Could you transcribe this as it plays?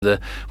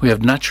We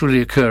have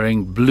naturally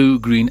occurring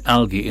blue-green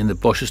algae in the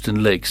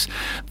Bosherston Lakes.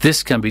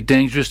 This can be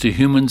dangerous to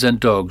humans and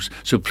dogs,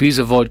 so please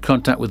avoid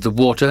contact with the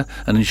water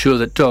and ensure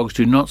that dogs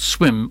do not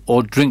swim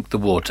or drink the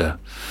water.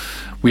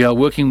 We are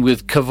working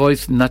with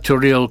Cyfoeth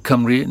Naturiol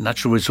Cymru,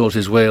 Natural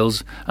Resources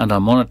Wales, and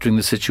are monitoring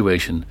the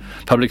situation.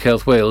 Public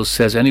Health Wales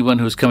says anyone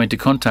who has come into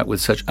contact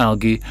with such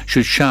algae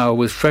should shower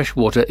with fresh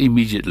water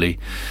immediately.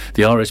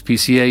 The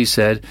RSPCA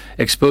said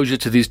exposure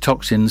to these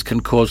toxins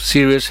can cause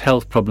serious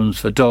health problems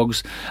for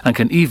dogs and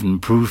can even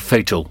prove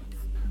fatal.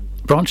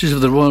 Branches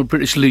of the Royal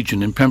British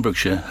Legion in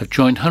Pembrokeshire have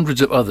joined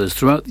hundreds of others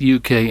throughout the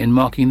UK in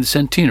marking the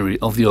centenary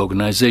of the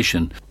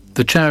organisation.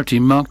 The charity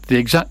marked the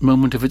exact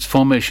moment of its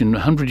formation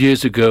 100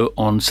 years ago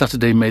on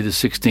Saturday, May the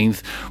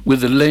 16th,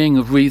 with the laying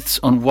of wreaths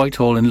on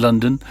Whitehall in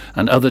London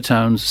and other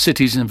towns,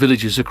 cities and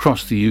villages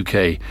across the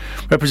UK.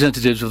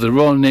 Representatives of the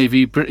Royal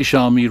Navy, British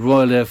Army,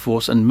 Royal Air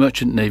Force and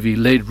Merchant Navy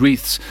laid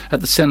wreaths at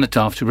the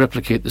cenotaph to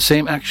replicate the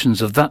same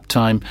actions of that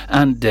time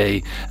and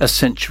day a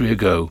century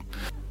ago.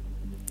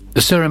 The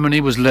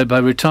ceremony was led by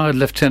retired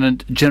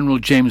Lieutenant General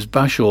James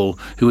Bashall,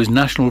 who is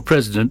National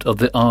President of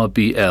the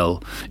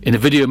RBL. In a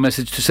video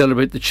message to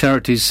celebrate the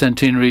charity's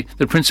centenary,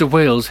 the Prince of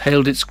Wales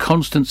hailed its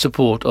constant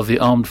support of the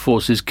armed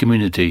forces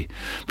community.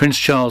 Prince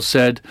Charles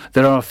said,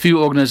 "There are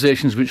few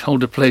organisations which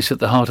hold a place at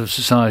the heart of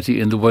society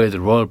in the way the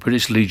Royal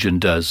British Legion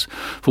does.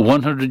 For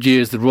 100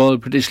 years, the Royal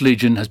British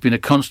Legion has been a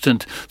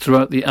constant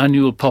throughout the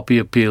annual Poppy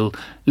Appeal,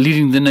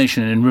 leading the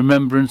nation in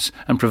remembrance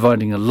and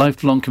providing a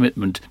lifelong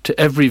commitment to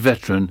every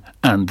veteran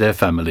and their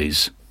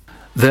families.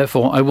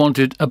 Therefore, I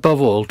wanted, above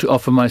all, to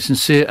offer my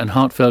sincere and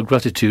heartfelt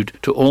gratitude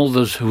to all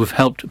those who have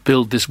helped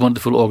build this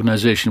wonderful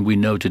organisation we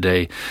know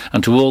today,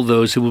 and to all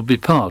those who will be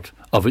part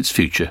of its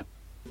future."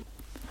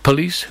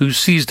 Police, who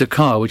seized a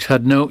car which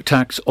had no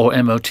tax or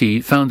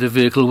MOT, found the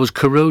vehicle was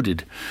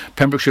corroded.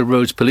 Pembrokeshire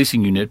Roads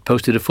Policing Unit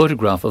posted a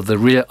photograph of the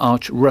rear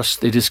arch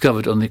rust they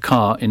discovered on the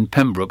car in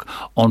Pembroke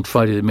on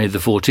Friday, May the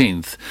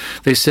 14th.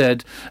 They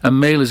said a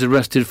male is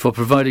arrested for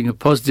providing a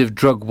positive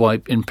drug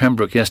wipe in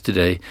Pembroke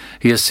yesterday.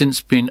 He has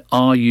since been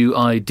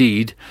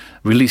RUID'd,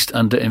 released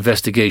under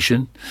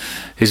investigation.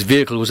 His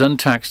vehicle was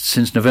untaxed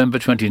since November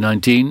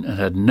 2019 and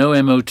had no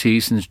MOT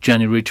since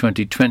January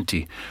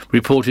 2020.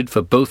 Reported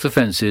for both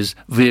offences,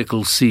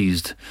 vehicle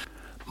seized.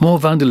 More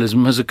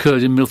vandalism has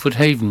occurred in Milford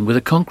Haven, with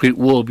a concrete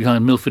wall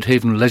behind Milford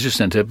Haven Leisure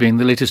Centre being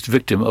the latest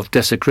victim of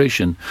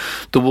desecration.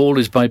 The wall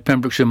is by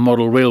Pembrokeshire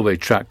Model Railway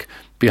track,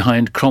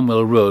 behind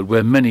Cromwell Road,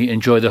 where many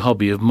enjoy the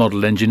hobby of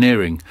model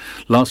engineering.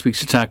 Last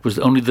week's attack was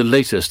only the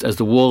latest, as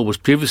the wall was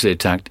previously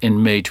attacked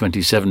in May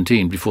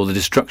 2017 before the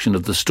destruction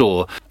of the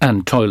store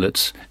and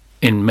toilets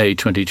in May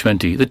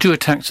 2020. The two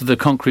attacks of the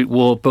concrete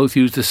wall both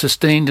used a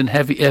sustained and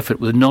heavy effort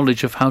with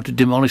knowledge of how to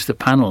demolish the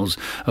panels,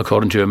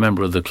 according to a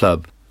member of the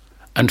club.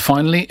 And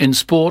finally, in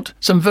sport,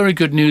 some very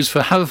good news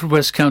for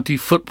Haverfordwest County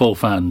football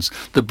fans.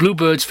 The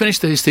Bluebirds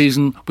finished their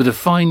season with a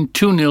fine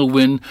 2-0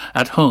 win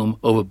at home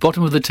over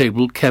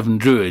bottom-of-the-table Kevin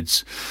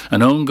Druids.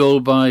 An own goal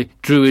by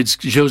Druids'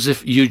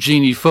 Joseph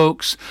Eugenie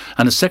Folks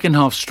and a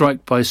second-half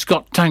strike by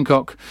Scott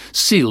Tancock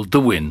sealed the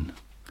win.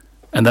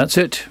 And that's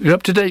it. You're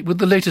up to date with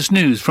the latest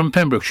news from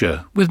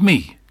Pembrokeshire with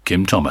me,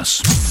 Kim Thomas.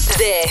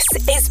 This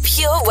is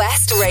Pure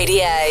West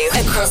Radio.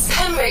 Across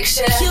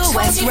Pembrokeshire, Pure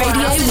West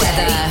Radio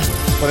weather.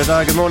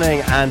 Well, good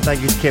morning, and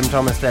thank you to Kim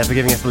Thomas there for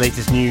giving us the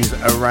latest news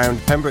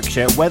around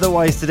Pembrokeshire.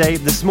 Weather-wise today,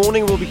 this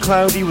morning will be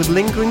cloudy with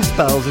lingering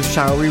spells of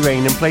showery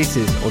rain in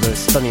places, although it's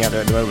sunny out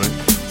there at the moment.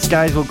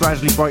 Skies will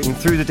gradually brighten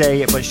through the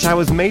day, but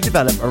showers may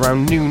develop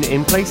around noon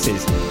in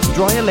places.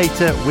 Drier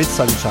later with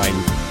sunshine.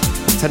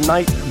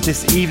 Tonight,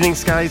 this evening,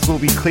 skies will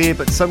be clear,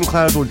 but some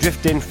cloud will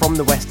drift in from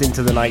the west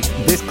into the night.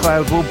 This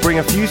cloud will bring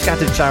a few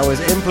scattered showers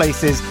in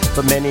places,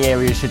 but many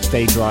areas should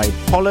stay dry.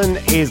 Pollen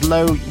is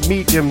low,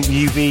 medium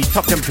UV,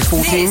 top temperature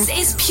 14. This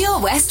is Pure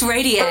West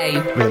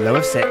Radio. With a low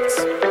of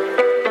 6.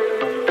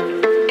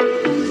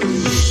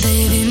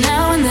 Baby,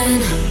 now and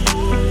then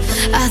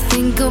I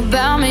think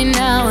about me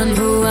now and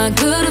who I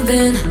could have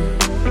been.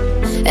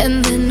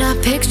 And then I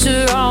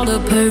picture all the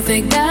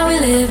perfect that we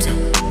lived,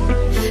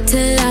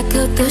 till I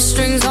cut the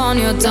strings on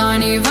your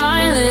tiny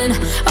violin.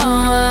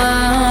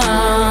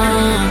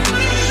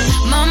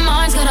 My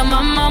mind's got a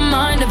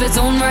mind of its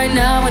own right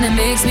now, and it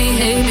makes me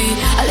hate me.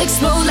 I'll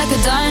explode like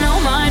a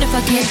dynamite if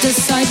I can't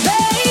decide,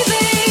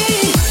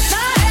 baby.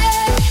 My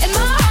head and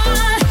my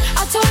heart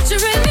are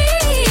torturing me.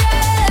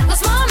 Yeah,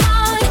 lost my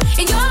mind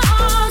in your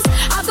arms.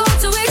 I go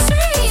to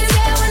extremes.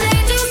 Yeah, when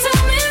angels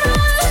tell me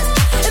run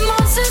and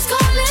monsters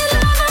call it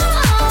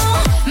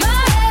love. My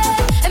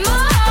head and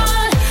my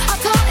heart are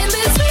caught in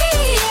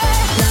between.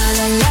 Yeah. La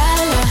la la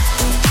la,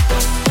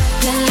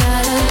 la la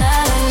la la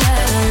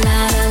la la la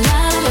la la,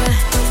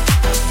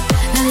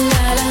 la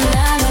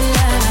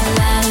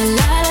la la la la la la la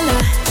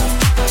la,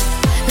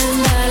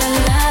 la la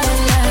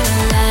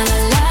la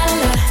la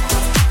la.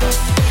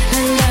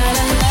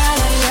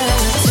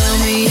 Tell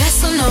me yes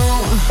or no.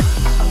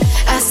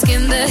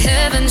 Asking the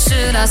heavens,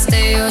 should I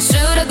stay or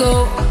should I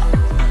go?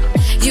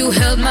 You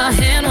held my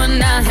hand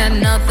when I had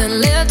nothing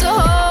left to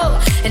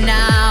hold, and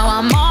now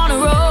I'm on a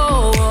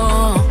roll.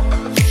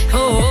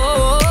 Oh.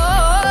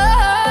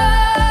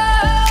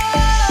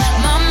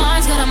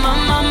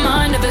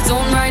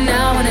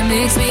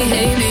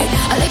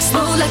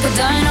 like a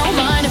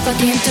dynamite if I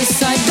can't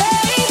decide,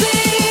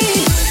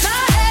 baby.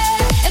 My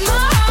head and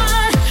my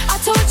heart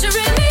are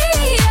torturing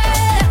me,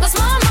 yeah. Lost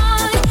my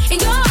mind in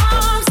your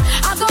arms,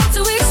 I go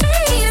to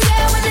extremes,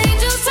 yeah. When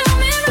angels tell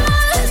me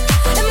run,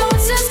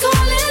 emotions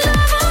calling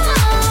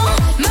love.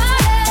 My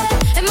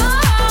head and my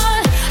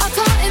heart are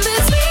caught in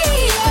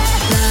between, yeah.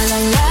 La la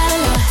la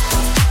la,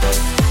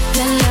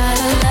 la la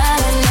la la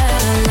la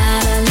la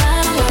la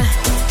la,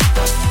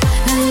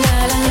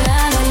 la la la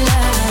la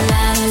la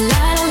la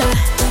la la.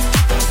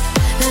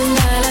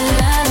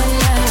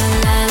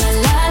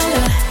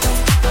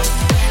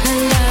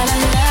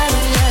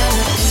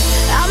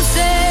 I'm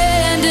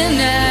standing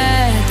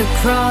at the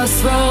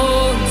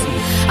crossroads.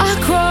 I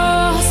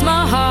cross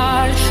my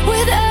heart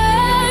with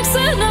X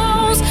and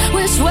O's.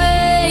 Which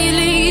way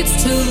leads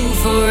to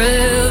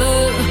forever?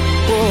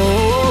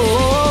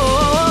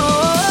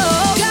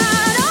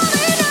 God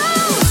only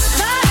knows.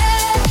 My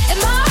head and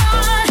my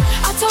heart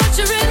are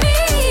torturing me,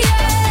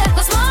 yeah.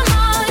 Lost my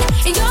mind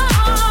in your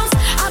arms,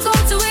 I go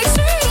to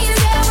extremes,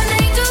 yeah. When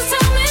angels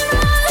tell me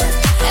run,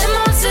 and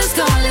monsters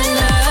calling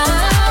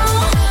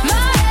love.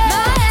 My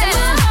head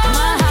and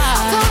my heart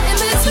are caught in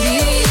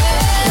between, yeah.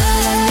 La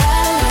la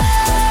la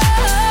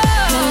la,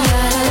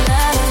 la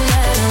la la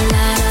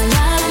la la, la la la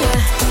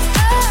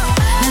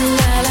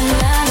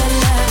la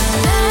la.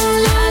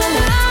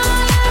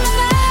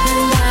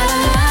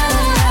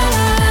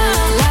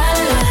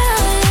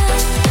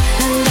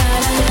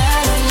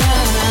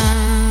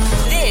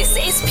 This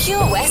is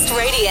Pure West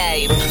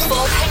Radio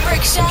for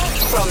Pembrokeshire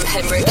from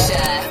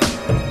Pembrokeshire.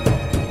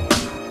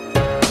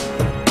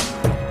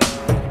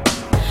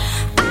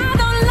 I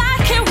don't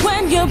like it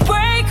when you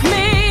break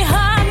me,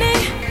 honey.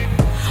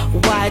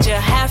 Why'd you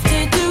have to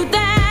do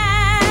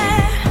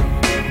that?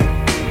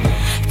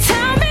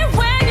 Tell me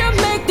when you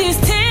make these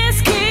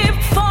tears keep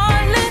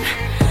falling.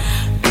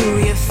 Do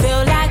you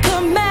feel like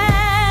a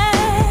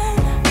man?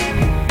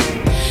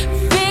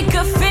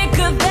 Figure,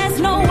 there's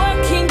no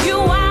working you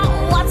out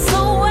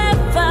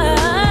whatsoever.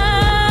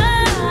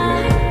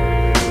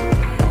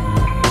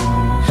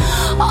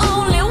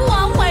 Only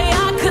one way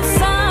I could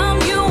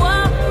sum you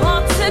up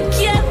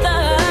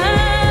altogether.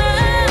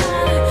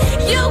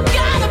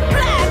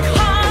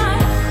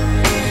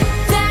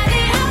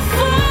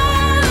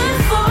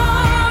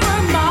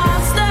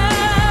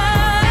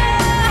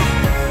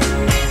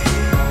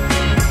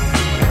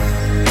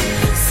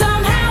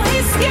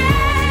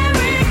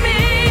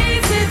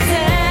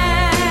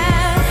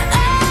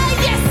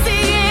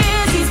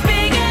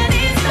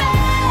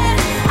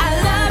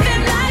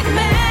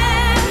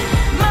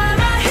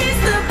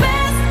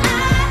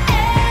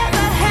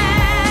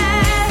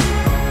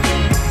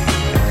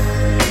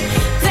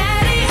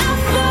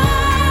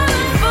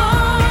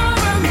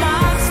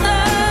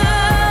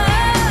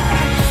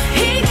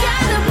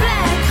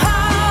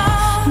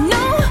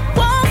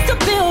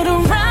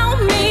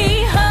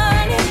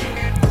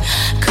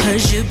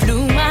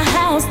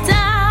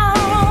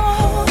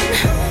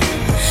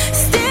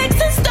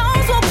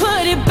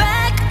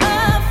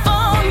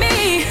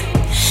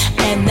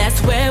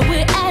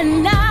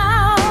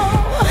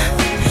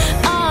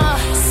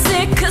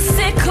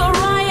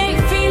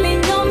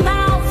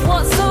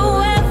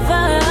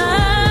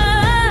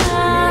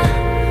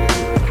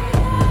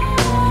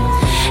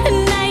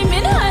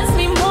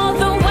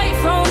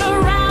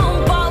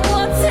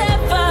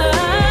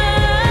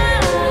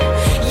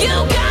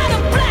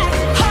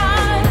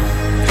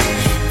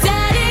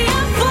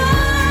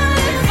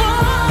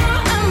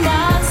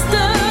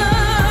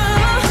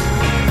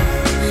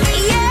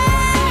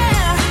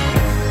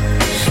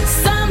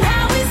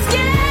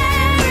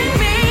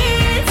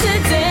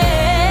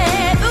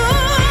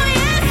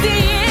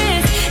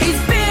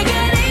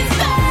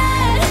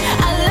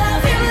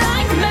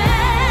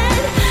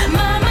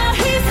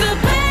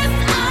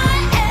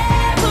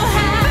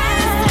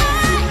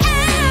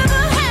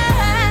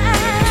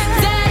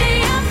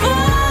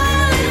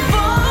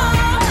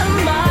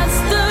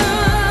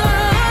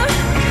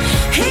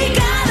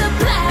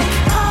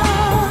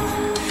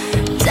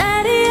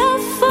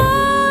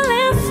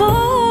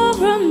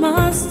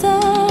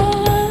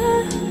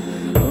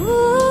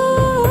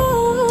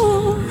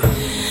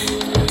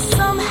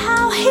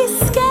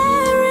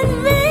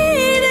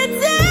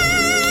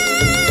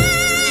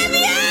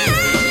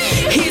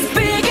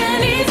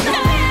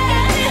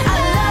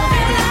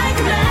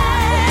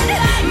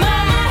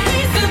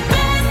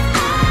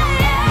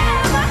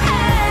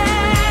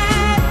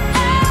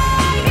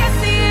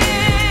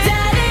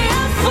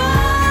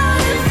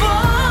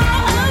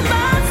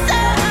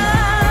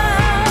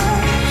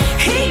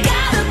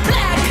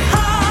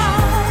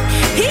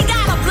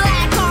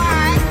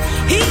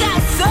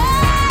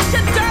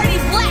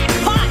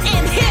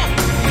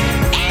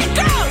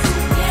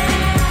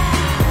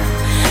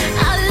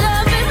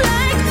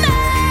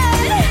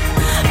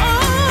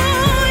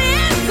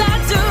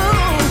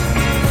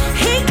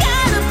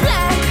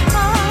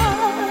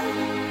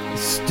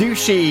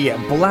 Avicii,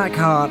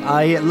 Blackheart.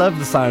 I love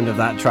the sound of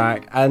that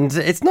track, and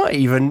it's not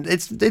even,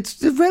 it's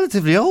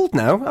relatively old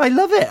now. I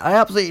love it. I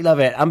absolutely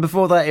love it. And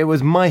before that, it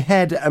was My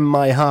Head and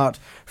My Heart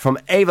from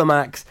Ava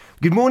Max.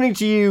 Good morning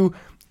to you.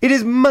 It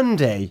is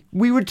Monday.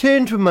 We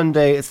return to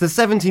Monday. It's the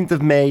 17th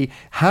of May.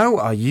 How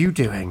are you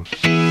doing?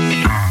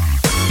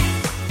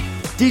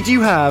 Did you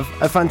have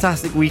a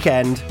fantastic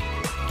weekend?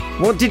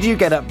 What did you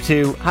get up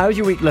to? How's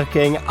your week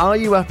looking? Are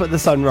you up at the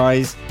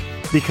sunrise?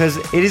 Because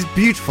it is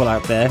beautiful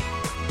out there.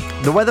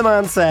 The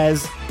weatherman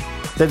says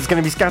that it's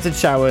going to be scattered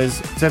showers.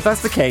 So if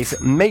that's the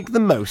case, make the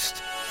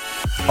most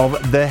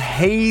of the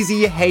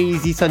hazy,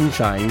 hazy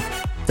sunshine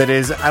that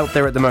is out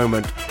there at the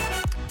moment.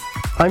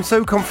 I'm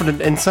so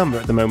confident in summer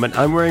at the moment.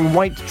 I'm wearing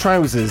white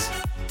trousers.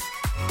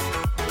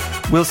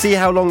 We'll see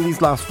how long these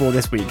last for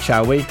this week,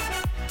 shall we?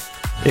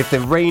 If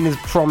the rain is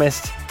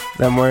promised,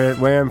 then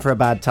we're in for a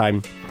bad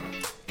time.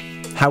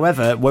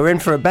 However, we're in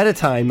for a better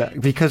time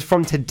because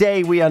from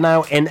today we are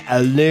now in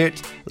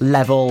alert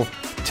level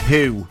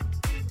 2.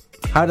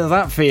 How does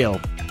that feel?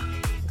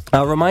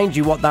 I'll remind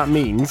you what that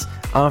means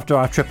after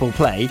our triple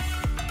play.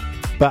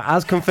 But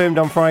as confirmed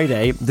on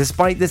Friday,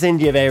 despite this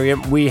India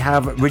variant, we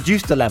have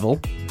reduced the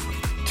level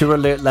to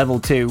alert level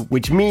 2,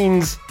 which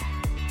means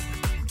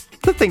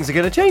that things are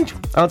going to change.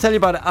 I'll tell you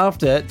about it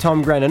after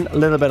Tom Grennan, A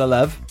Little Bit of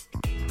Love.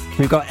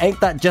 We've got Ain't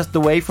That Just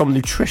the Way from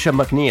Lutricia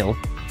McNeil.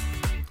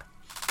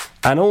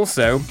 And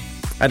also,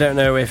 I don't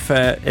know if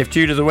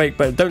Judah's awake,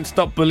 but Don't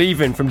Stop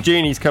Believing from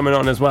Journey's coming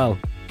on as well.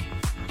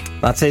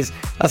 That's his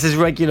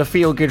regular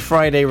Feel Good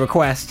Friday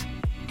request.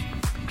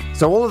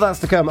 So all of that's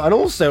to come. And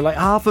also, like,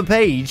 half a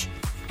page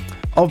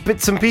of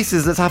bits and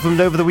pieces that's happened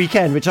over the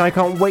weekend, which I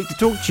can't wait to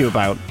talk to you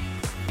about.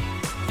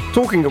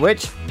 Talking of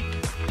which,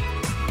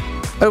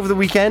 over the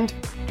weekend,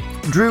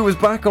 Drew was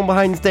back on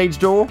Behind Stage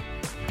Door.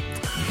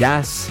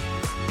 Yes.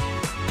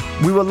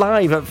 We were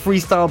live at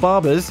Freestyle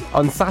Barbers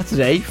on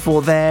Saturday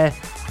for their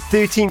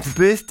 13th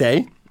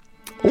birthday.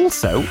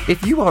 Also,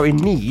 if you are in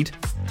need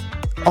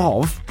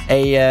of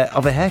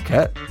a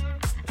haircut,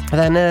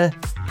 then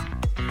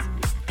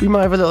we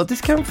might have a little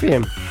discount for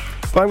you.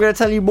 But I'm going to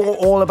tell you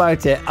all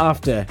about it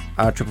after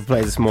our triple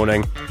play this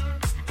morning.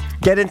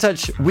 Get in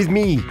touch with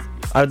me.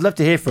 I'd love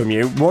to hear from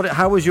you.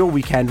 How was your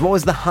weekend? What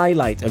was the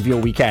highlight of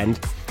your weekend?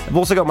 I've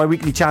also got my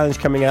weekly challenge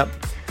coming up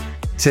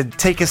to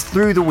take us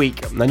through the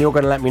week, and you're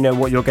going to let me know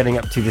what you're getting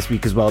up to this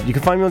week as well. You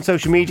can find me on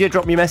social media,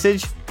 drop me a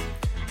message.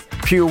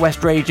 Pure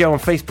West Radio on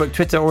Facebook,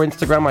 Twitter or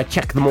Instagram, I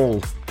check them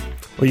all.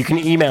 Or you can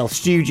email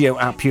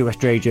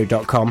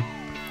studio@purewestradio.com.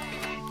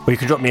 Or you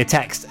can drop me a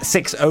text,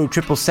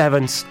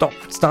 60777,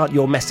 start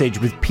your message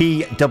with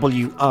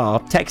PWR.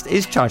 Text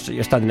is charged at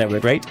your standard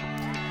network rate.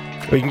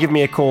 Or you can give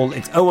me a call,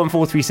 it's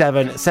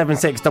 01437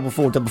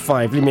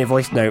 764455. Leave me a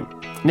voice note.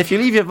 And if you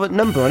leave your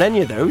number on any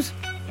of those,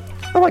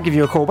 I might give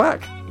you a call back.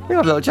 We'll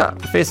have a little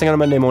chat first thing on a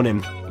Monday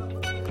morning.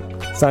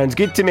 Sounds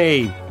good to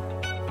me.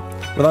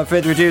 Without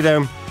further ado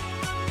though,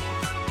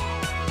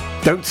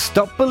 Don't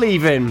Stop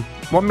Believing.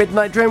 What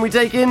midnight train we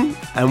taking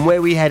and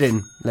where we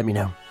heading? Let me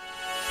know.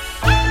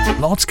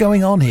 Lots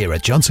going on here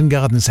at Johnson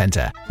Garden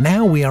Centre.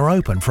 Now we are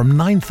open from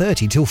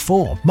 9:30 till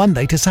 4,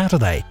 Monday to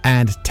Saturday,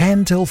 and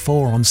 10 till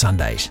 4 on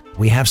Sundays.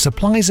 We have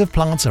supplies of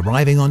plants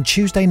arriving on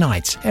Tuesday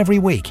nights every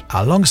week,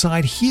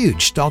 alongside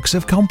huge stocks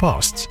of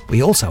composts.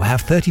 We also have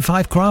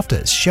 35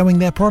 crafters showing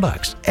their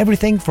products,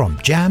 everything from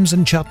jams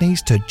and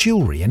chutneys to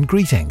jewellery and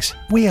greetings.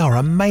 We are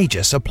a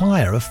major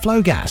supplier of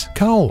flow gas,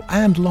 coal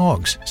and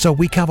logs, so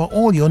we cover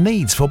all your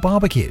needs for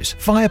barbecues,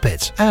 fire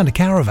pits and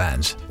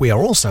caravans. We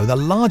are also the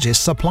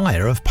largest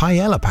supplier of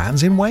paella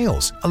pans in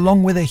Wales,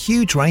 along with a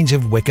huge range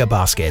of wicker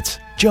baskets.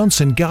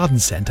 Johnson Garden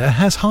Centre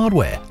has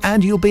hardware,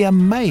 and you'll be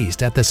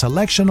amazed at the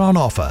selection on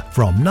offer,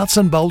 from nuts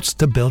and bolts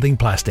to building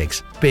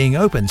plastics. Being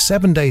open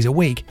 7 days a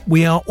week,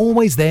 we are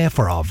always there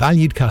for our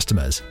valued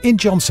customers. In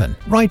Johnson,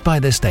 right by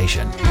the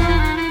station.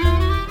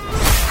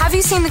 Have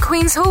you seen the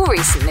Queen's Hall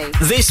recently?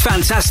 This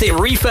fantastic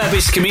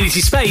refurbished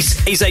community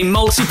space is a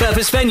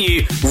multi-purpose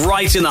venue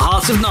right in the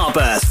heart of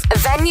Narberth. A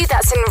venue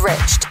that's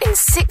enriched in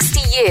 60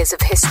 years of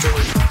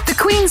history. The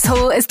Queen's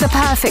Hall is the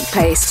perfect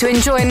place to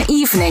enjoy an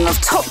evening of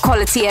top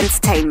quality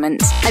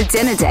entertainment, a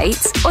dinner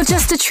date, or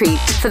just a treat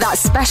for that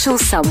special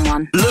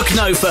someone. Look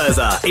no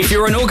further if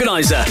you're an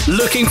organiser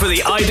looking for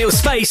the ideal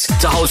space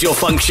to hold your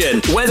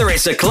function, whether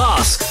it's a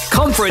class,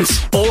 conference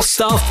or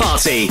staff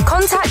party.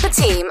 Contact the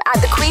team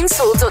at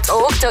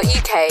thequeenshall.org.uk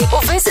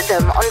or visit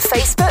them on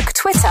Facebook,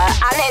 Twitter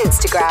and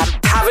Instagram.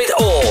 Have it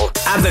all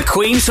at the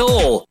Queen's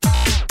Hall.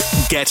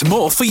 Get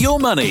more for your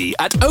money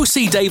at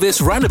OC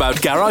Davis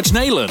Roundabout Garage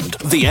Neyland,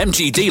 the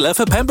MG dealer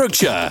for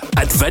Pembrokeshire.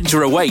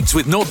 Adventure awaits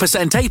with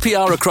 0%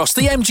 APR across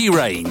the MG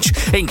range,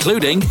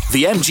 including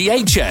the MG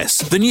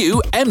HS, the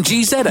new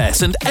MG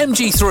ZS and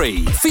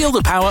MG3. Feel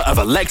the power of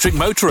electric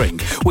motoring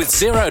with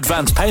zero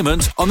advance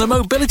payment on the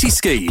mobility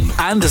scheme.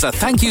 And as a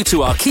thank you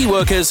to our key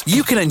workers,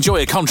 you can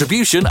enjoy a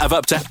contribution of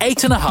up to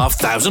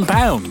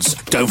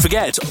 £8,500. Don't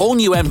forget, all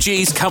new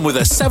MGs come with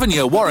a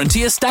 7-year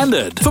warranty as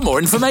standard. For more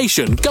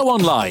information, go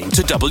online to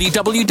to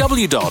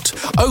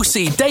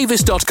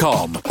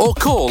www.ocdavis.com or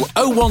call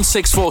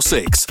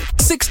 01646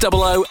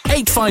 600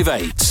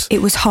 858.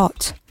 It was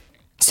hot,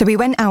 so we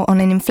went out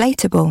on an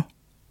inflatable.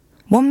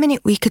 1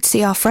 minute we could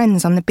see our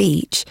friends on the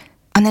beach,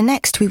 and the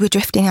next we were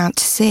drifting out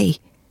to sea.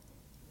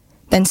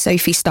 Then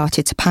Sophie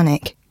started to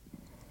panic.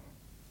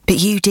 But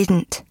you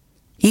didn't.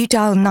 You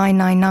dialed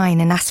 999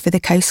 and asked for the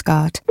Coast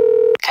Guard.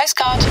 Coast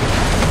Guard.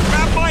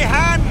 Grab my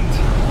hand!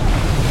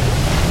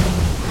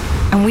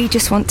 And we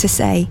just want to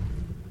say,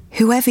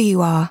 whoever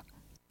you are,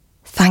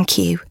 thank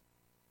you.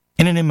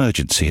 In an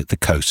emergency at the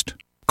coast,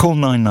 call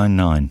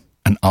 999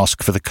 and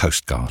ask for the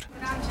Coast Guard.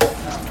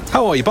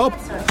 How are you, Bob?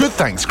 Good,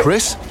 thanks,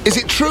 Chris. Is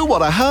it true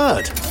what I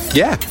heard?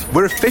 Yeah,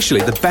 we're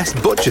officially the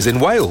best butchers in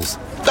Wales.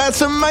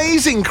 That's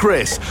amazing,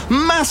 Chris.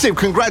 Massive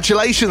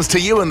congratulations to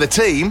you and the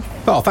team.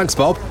 Oh, thanks,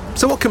 Bob.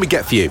 So what can we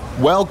get for you?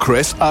 Well,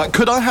 Chris,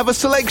 could I have a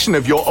selection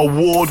of your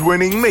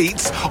award-winning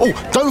meats? Oh,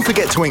 don't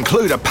forget to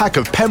include a pack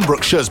of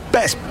Pembrokeshire's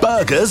best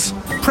burgers.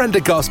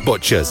 Prendergast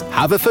Butchers,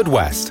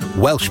 Haverfordwest,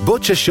 Welsh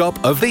Butcher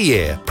Shop of the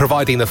Year,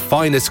 providing the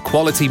finest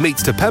quality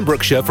meats to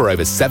Pembrokeshire for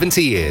over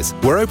 70 years.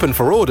 We're open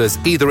for orders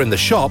either in the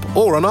shop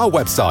or on our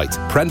website,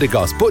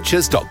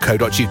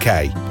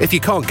 prendergastbutchers.co.uk. If you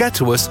can't get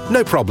to us,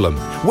 no problem.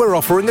 We're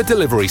offering a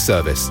delivery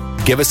service.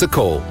 Give us a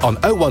call on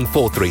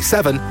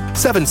 01437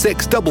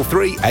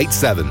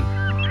 763387.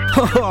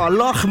 Oh,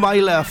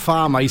 Lochmeyler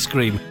Farm Ice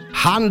Cream.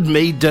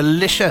 Handmade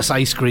delicious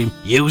ice cream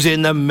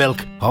using the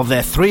milk of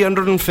their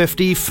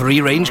 350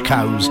 free-range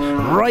cows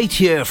right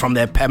here from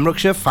their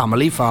Pembrokeshire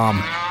family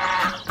farm.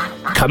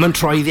 Come and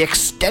try the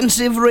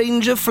extensive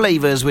range of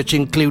flavours which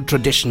include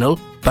traditional,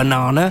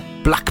 banana,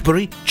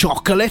 blackberry,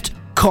 chocolate,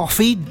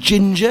 coffee,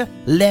 ginger,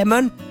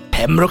 lemon,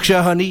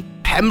 Pembrokeshire honey,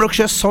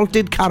 Pembrokeshire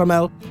salted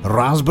caramel,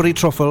 raspberry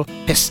truffle,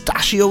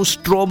 pistachio,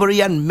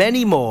 strawberry and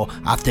many more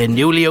at their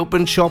newly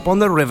opened shop on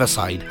the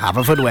Riverside,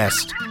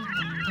 Haverfordwest.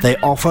 They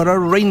offer a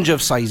range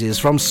of sizes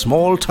from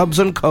small tubs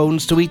and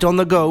cones to eat on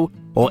the go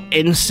or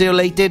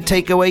insulated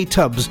takeaway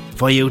tubs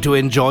for you to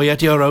enjoy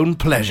at your own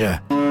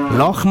pleasure.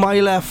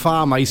 Lochmeyler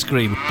Farm Ice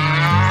Cream.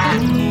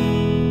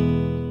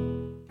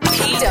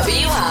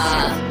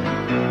 PWR.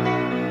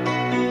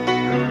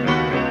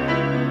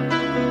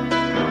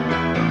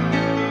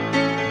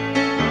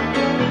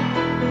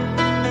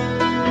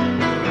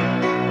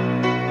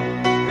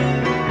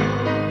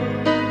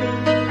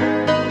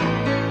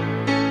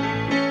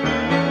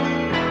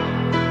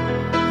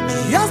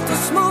 Just a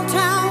small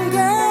town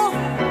girl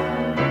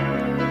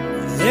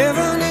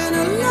living in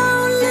a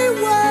lonely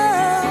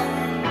world.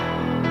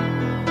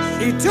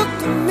 She took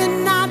the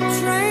midnight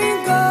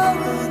train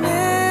going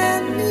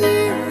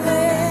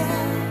anywhere.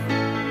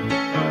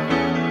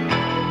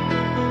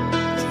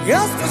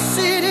 Just a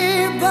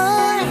city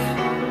boy,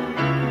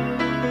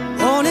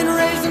 born and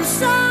raised in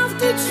South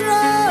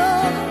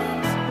Detroit.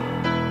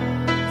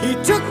 He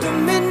took the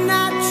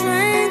midnight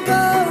train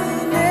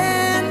going anywhere.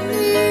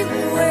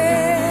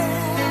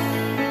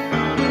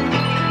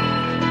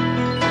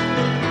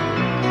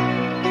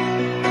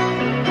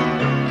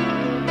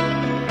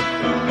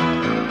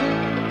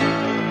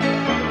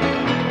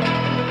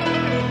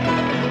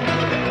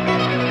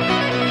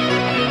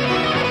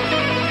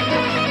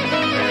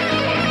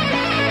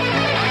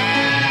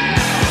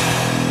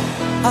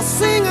 A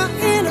singer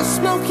in a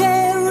smoky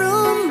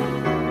room,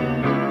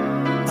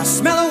 the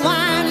smell of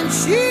wine and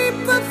cheap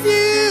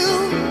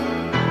perfume.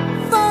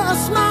 For a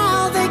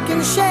smile they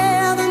can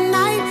share the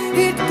night.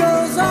 It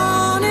goes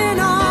on and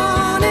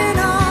on and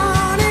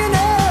on and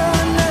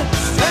on.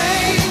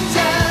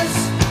 Strangers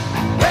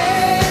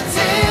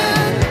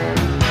waiting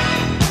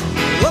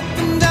up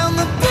and down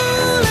the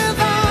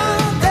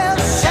boulevard, their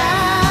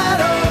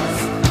shadows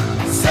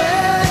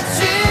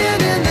searching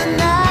in the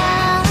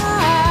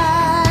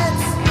night.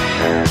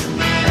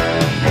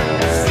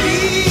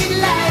 Street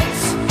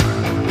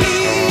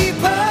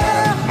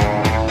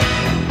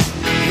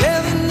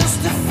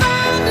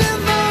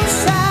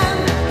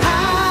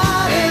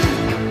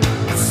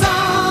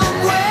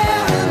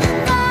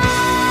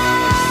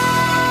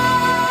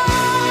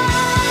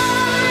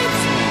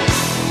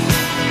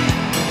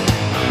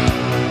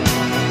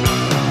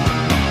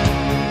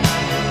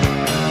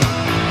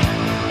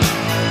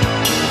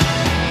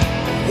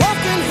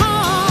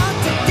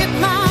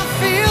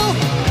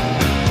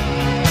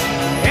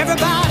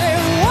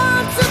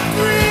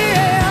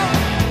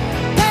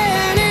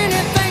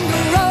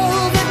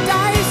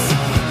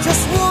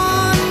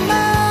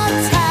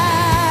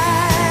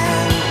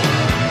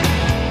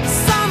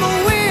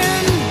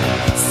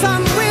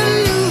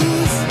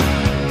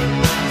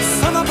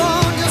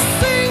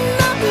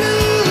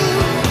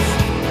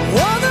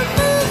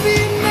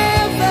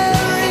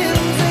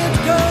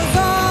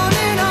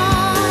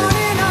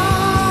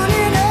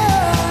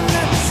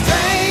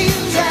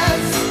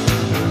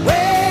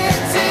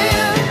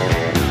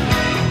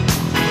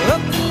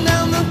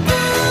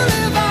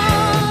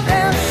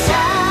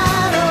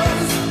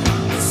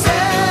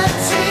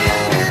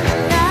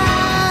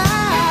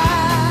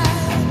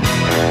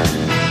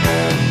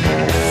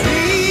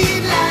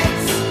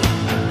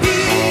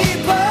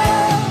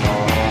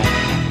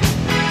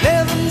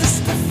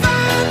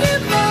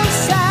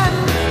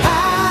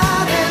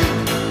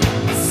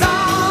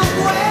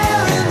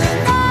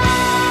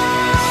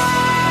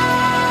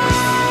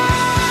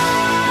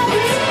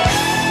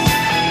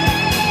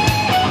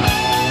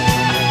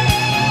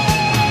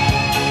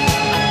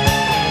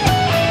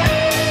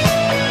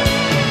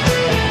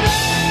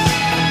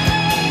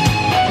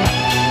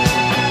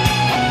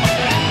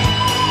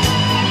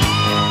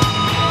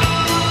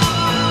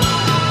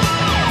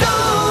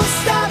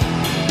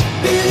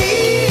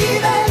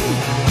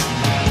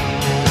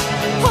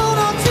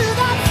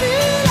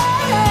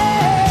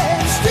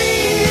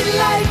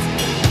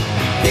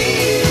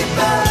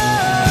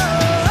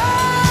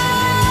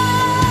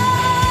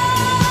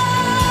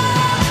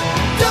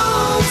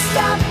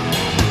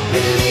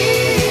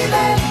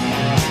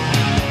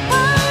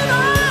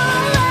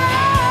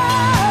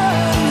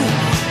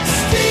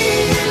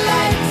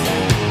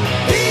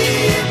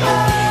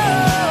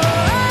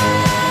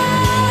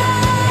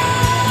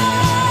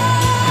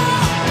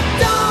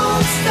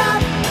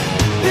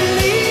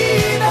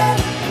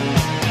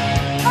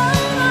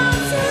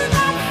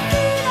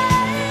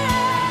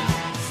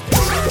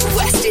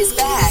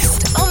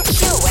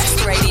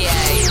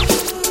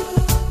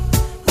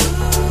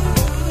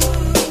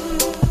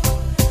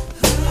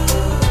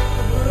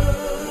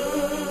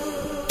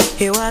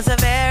He was a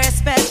very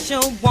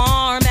special,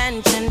 warm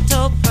and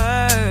gentle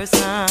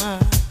person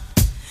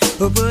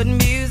who put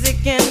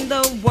music in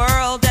the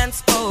world and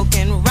spoke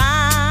in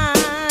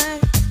rhyme.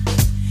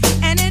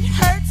 And it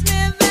hurts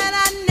me that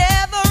I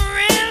never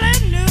really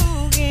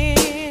knew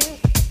him,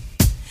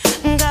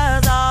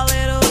 'cause all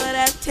it would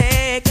have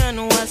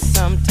taken was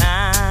some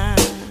time.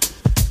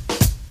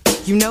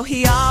 You know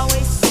he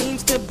always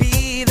seems to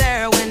be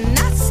there when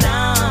I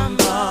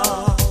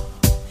stumble,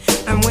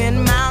 and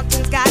when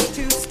mountains got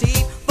too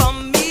steep for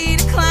me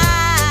to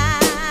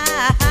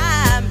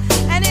climb,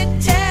 and it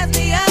tears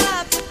me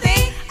up to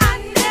think I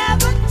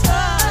never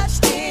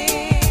touched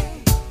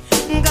him,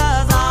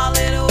 'cause all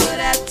it would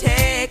have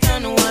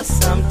taken was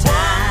some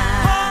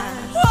time.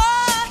 Oh,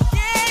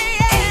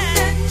 yeah. Ain't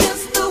that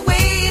just the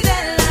way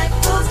that life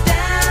goes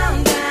down,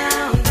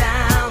 down,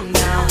 down,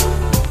 down,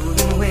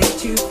 moving way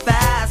too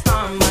fast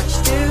or much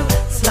too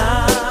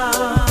slow.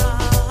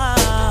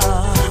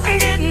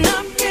 Getting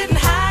up, getting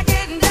high,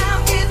 getting down,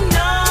 getting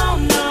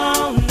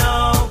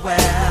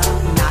nowhere.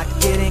 Not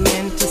getting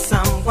into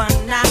someone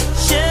I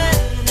should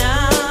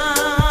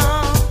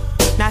know.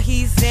 Now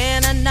he's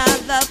in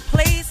another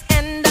place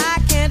and I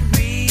can't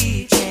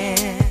reach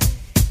him,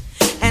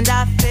 and I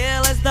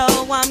feel as though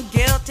I'm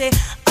guilty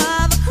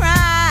of a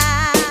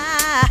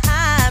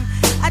crime.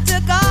 I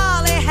took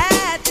all he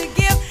had to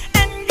give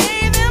and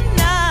gave him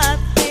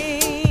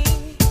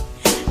nothing,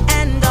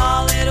 and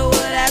all it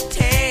would have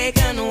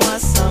taken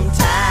was some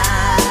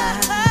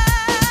time.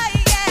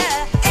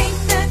 Yeah. Ain't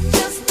that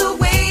just the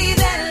way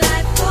that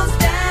life goes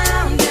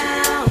down,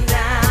 down,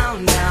 down,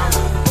 down,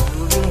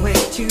 moving way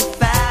too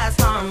fast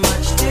or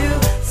much too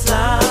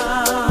slow.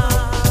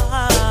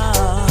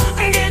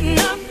 Getting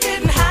up,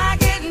 getting high,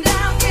 getting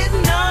down,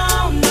 getting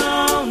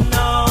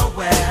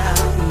nowhere.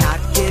 Not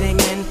getting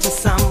into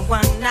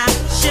someone I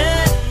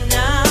should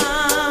know.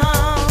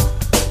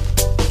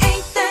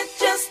 Ain't that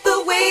just the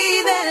way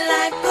that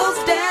life goes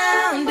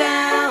down,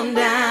 down,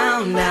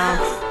 down, down,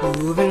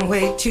 moving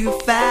way too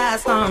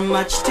fast or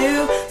much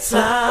too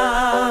slow.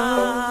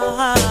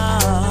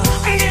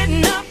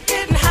 Getting up,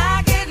 getting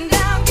high, getting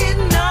down,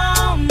 getting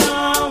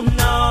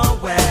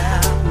nowhere.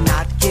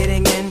 Not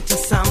getting into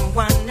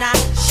someone I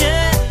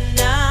should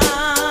know.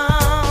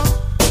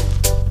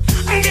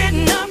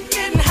 Getting up,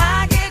 getting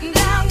high, getting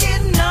down,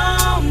 getting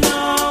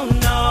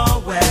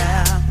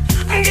nowhere.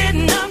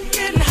 Getting up,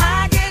 getting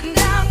high, getting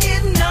down,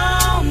 getting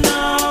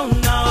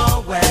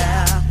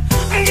nowhere.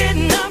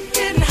 Getting up,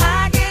 getting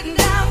high, getting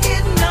down,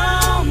 getting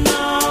nowhere.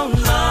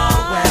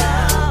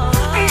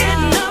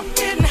 Getting up,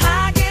 getting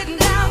high, getting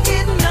down,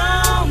 getting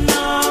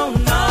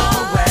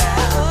nowhere.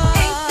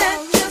 Ain't that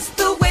just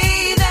the way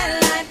that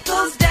life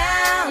goes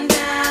down,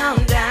 down,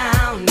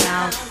 down,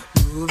 down,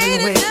 moving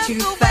way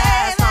too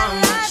fast or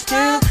much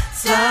too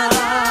slow.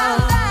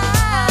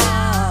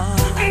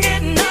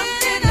 Getting up,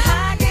 getting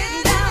high,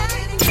 getting down,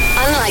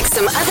 Unlike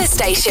some other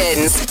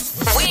stations,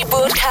 we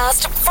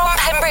broadcast from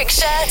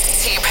Pembrokeshire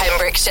to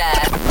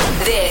Pembrokeshire.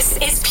 This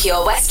is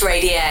Pure West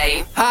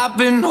Radio. I've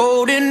been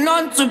holding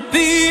on to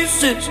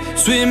pieces,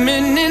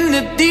 swimming in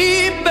the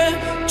deep end,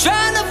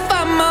 trying to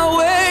find my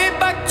way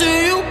back to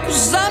you,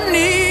 'cause I'm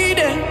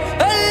needing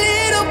a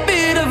little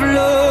bit of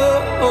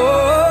love,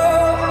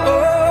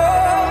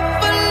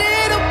 a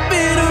little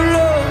bit of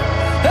love,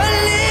 a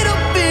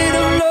little bit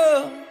of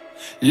love.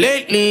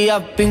 Lately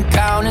I've been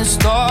counting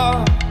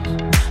stars,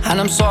 and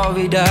I'm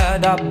sorry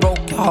that I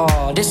broke your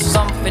heart. It's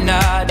something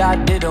that I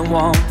didn't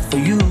want for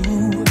you,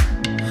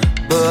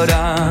 but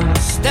I'm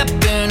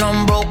stepping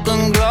on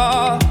broken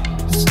glass,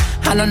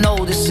 and I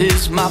know this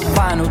is my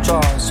final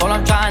choice. All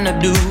I'm trying to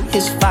do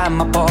is find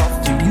my path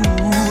to you.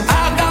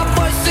 I got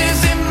voices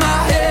in my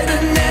head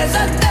and there's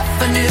a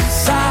definite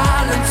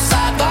silence.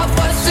 I got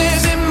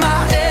voices in my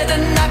head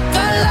and I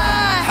can't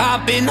lie.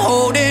 I've been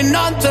holding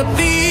on to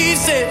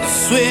pieces,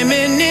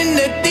 swimming in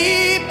the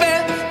deep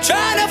end,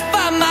 trying to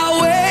find my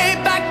way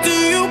back to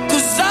you,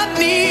 'cause I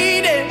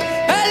needed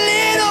a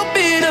little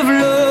bit of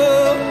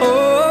love,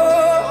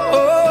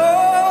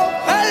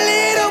 a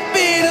little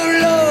bit of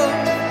love.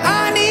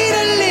 I need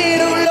a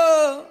little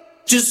love,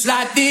 just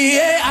like the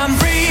air I'm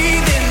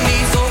breathing.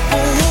 These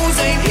open wounds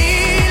ain't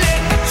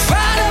healing.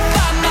 Try to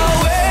find my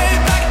way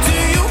back to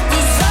you,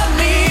 'cause I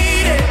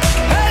needed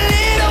a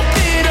little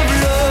bit of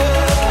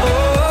love,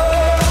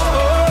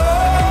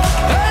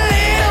 a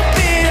little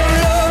bit of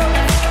love,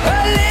 a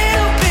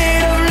little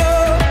bit of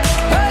love,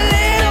 a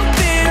little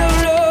bit of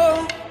love.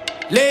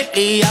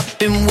 Lately I've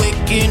been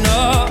waking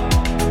up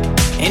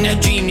in a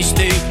dreamy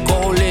state,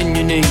 calling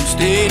your name,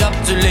 stayed up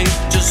too late,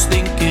 just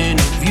thinking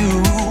of you.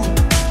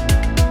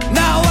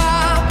 Now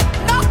I'm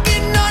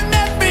knocking on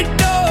every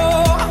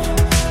door,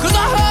 'cause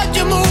I heard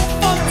you move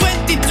from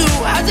 22.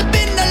 Has it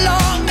been that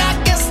long? I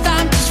guess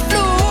time just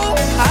flew.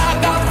 I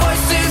got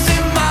voices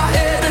in my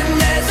head and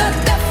there's a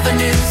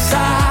definite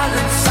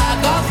silence. I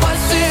got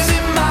voices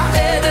in my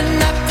head and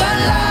I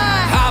can't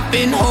lie. I've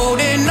been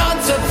holding on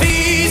to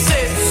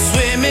pieces,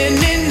 swimming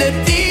in the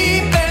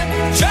deep end,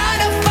 trying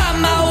to find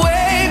my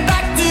way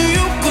back to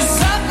you, 'cause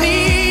I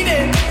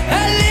needed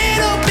a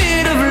little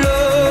bit of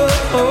love.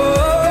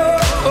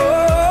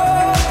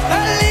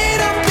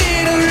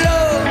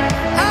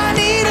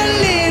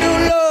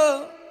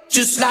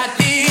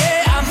 the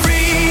air I'm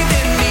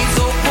breathing. These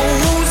open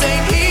wounds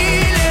ain't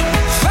healing.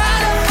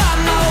 Trying to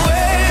find my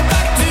way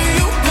back to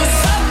you, 'cause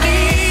I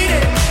need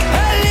it.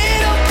 A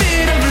little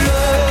bit of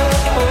love,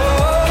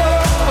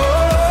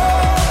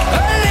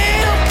 a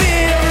little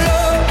bit of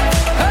love,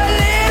 a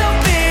little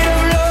bit of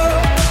love,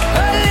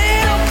 a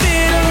little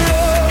bit of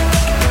love.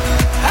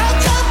 I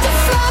tried to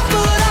fly,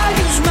 but I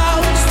used my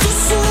wings too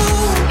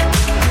soon.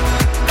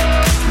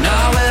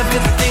 Now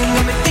everything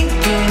got me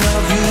thinking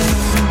of you.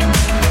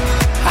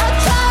 I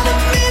tried a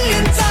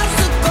million times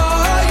to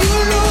call you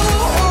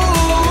loose.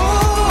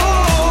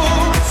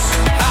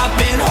 I've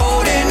been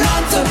holding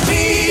on to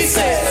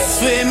pieces,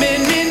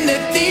 swimming in the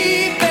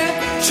deep end,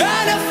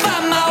 trying to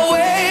find my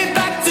way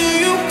back to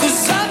you,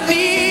 'cause I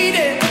need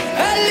it.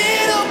 A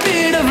little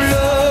bit of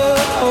love,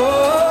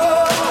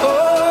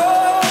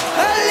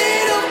 a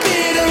little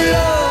bit of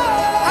love.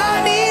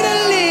 I need a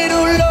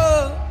little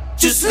love,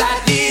 just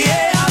like the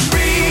air I'm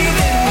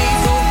breathing.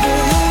 These open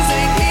wounds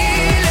ain't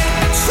healing.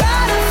 Try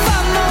to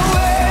find my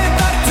way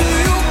back to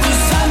you,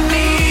 'cause I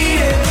need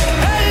it.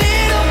 A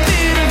little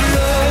bit of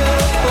love,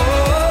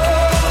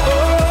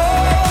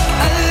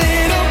 a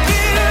little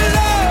bit of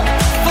love,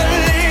 a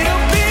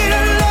little bit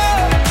of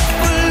love,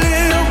 a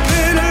little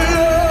bit of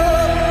love.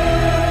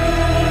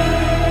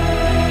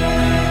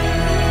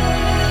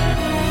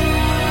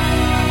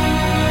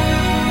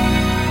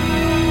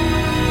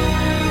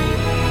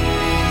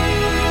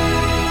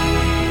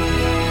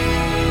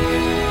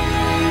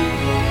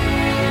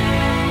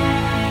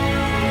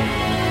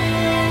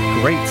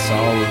 Great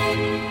song.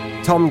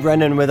 Tom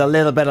Grennan with A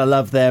Little Bit of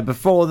Love there.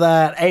 Before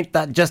that, Ain't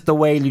That Just the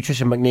Way,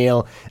 Lutricia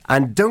McNeil.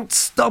 And Don't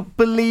Stop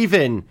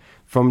Believing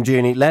from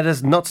Journey. Let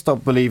us not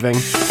stop believing,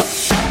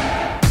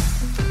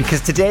 because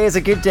today is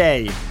a good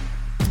day.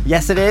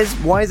 Yes, it is.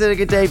 Why is it a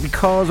good day?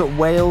 Because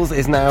Wales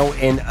is now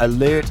in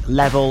Alert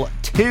Level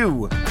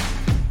 2.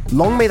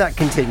 Long may that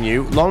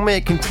continue. Long may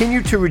it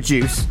continue to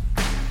reduce.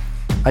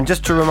 And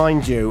just to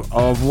remind you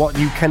of what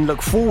you can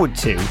look forward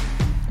to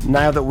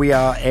now that we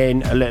are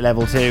in Alert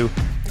Level 2,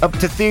 up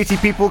to 30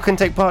 people can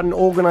take part in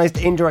organised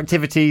indoor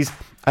activities,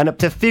 and up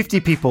to 50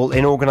 people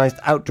in organised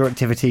outdoor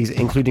activities,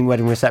 including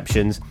wedding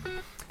receptions.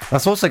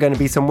 That's also going to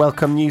be some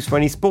welcome news for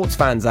any sports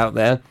fans out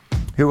there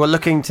who are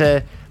looking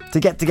to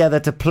get together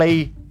to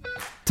play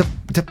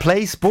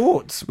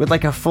sports with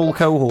like a full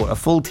cohort, a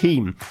full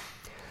team.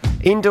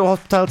 Indoor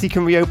hospitality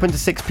can reopen to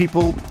 6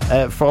 people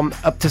from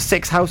up to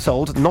 6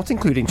 households, not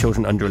including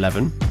children under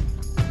 11.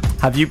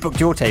 Have you booked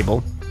your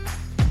table?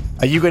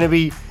 Are you going to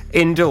be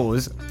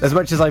indoors? As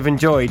much as I've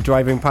enjoyed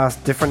driving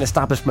past different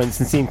establishments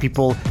and seeing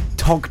people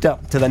togged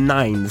up to the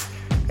nines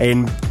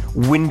in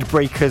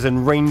windbreakers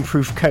and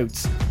rainproof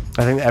coats,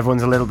 I think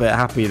everyone's a little bit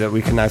happy that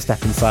we can now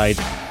step inside.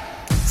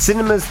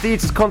 Cinemas,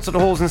 theatres, concert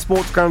halls and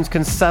sports grounds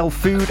can sell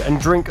food and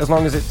drink as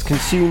long as it's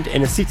consumed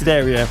in a seated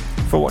area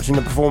for watching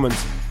the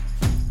performance,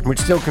 which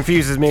still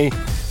confuses me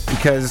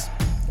because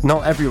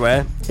not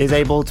everywhere is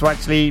able to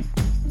actually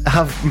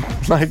have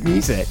live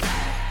music.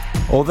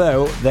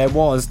 Although there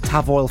was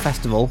Tavoil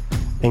Festival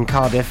in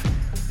Cardiff,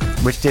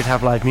 which did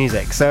have live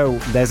music. So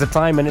there's a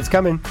time and it's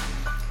coming.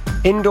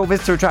 Indoor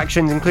visitor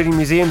attractions, including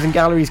museums and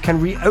galleries,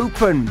 can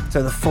reopen.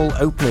 So the full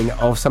opening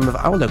of some of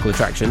our local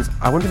attractions.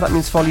 I wonder if that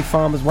means Folly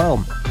Farm as well.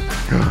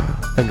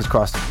 Fingers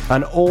crossed.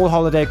 And all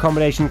holiday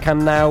accommodation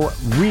can now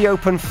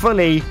reopen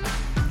fully.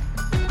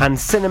 And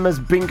cinemas,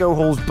 bingo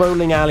halls,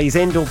 bowling alleys,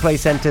 indoor play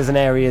centres and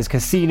areas,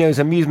 casinos,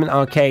 amusement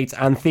arcades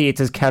and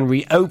theatres can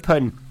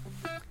reopen.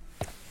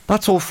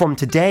 That's all from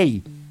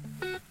today.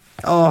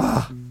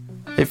 Oh,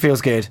 it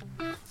feels good.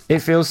 It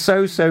feels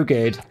so, so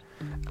good.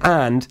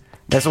 And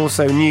there's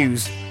also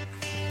news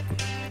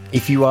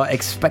if you are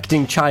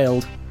expecting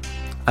child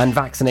and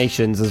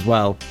vaccinations as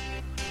well.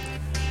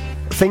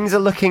 Things are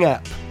looking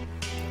up.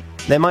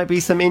 There might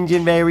be some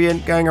Indian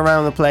variant going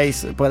around the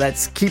place, but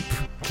let's keep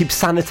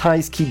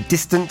sanitised, keep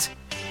distant.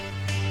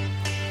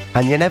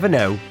 And you never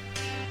know.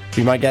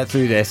 We might get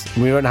through this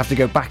and we won't have to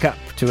go back up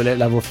to Alert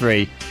Level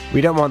 3.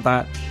 We don't want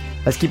that.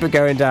 Let's keep it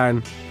going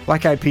down.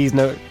 Black Eyed Peas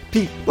know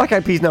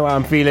how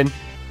I'm feeling.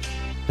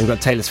 We've got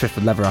Taylor Swift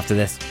with Lover after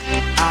this.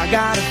 I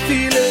got a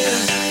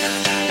feeling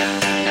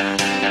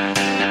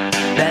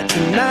that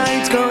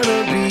tonight's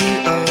gonna be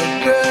a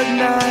good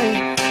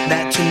night.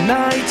 That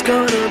tonight's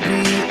gonna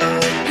be a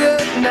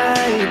good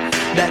night.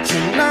 That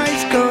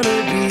tonight's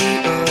gonna be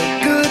a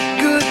good,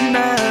 good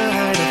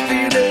night. A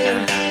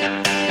feeling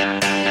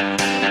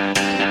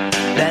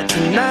that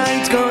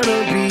tonight's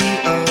gonna be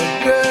a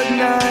good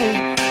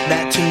night.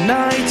 That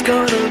tonight's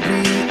gonna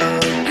be a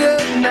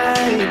good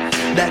night.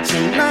 That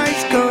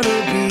tonight's gonna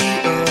be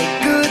a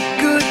good,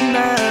 good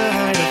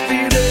night. A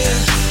feeling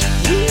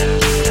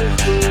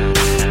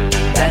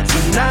that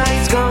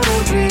tonight's gonna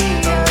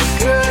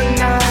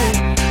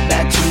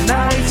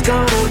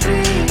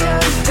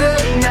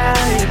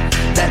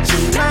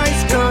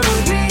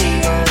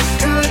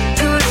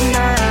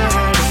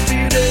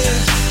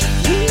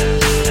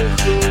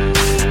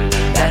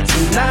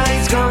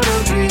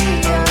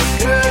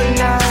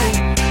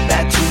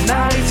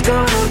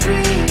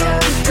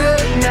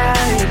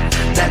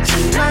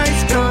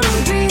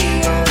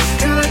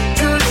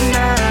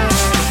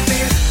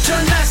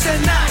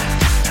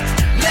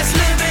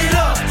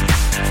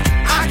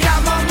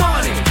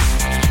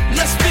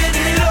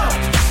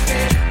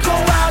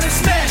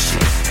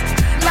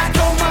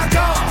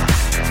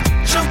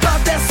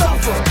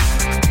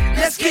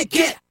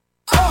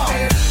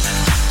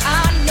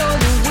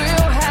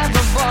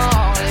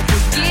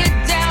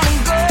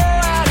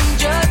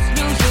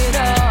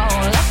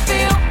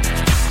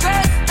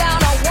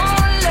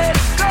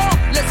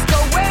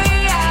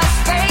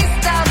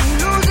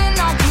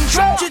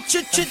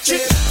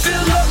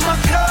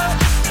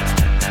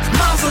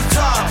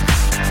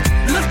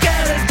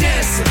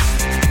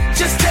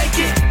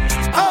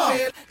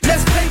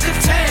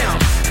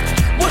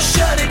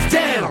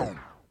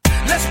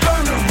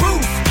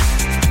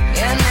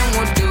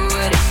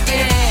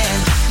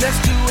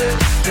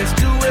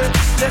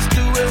let's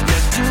do it,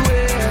 let's do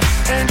it,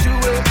 and do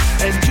it,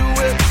 and do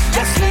it.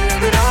 Let's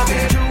live it up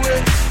and do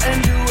it, and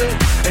do it,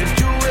 and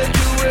do it,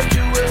 do it,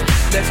 do it.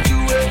 Let's do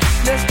it,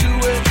 let's do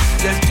it,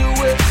 let's do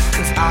it.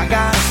 'Cause I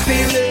got a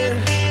feeling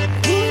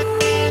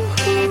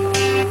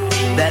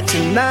that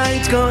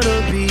tonight's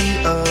gonna be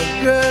a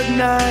good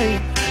night.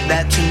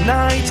 That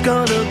tonight's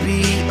gonna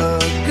be a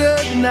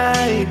good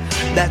night.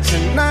 That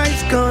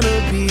tonight's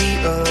gonna be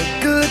a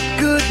good,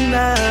 good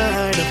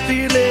night. A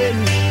feeling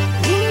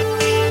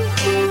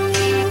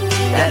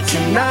that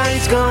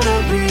tonight's gonna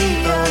be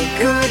a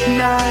good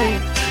night.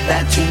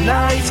 That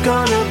tonight's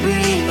gonna be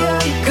a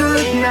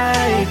good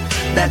night.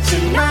 That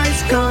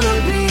tonight's gonna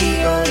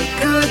be a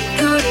good,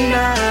 good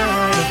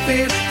night. I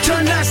feel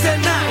tonight's the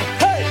night.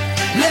 Hey,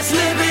 let's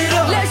live it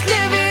up. Let's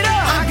live it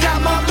up. I got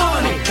my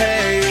money.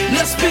 Hey,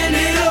 let's spin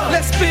it up.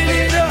 Let's spin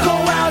it up. Go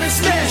out and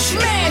smash it.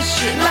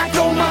 Smash it. Like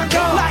oh my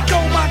god. Like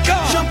oh my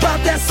god. Jump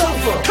out that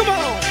sofa. Come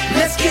on.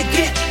 Let's get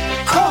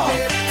off.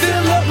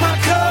 Fill up my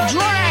cup.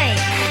 Drink.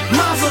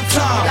 Mazel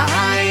tov.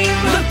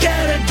 Look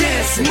at her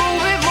dancing.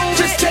 Move it, move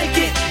just it. Take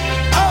it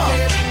off.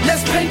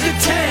 Let's paint the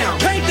town.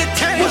 Paint the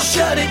town. We'll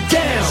shut it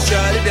down.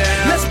 Shut it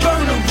down. Let's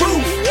burn the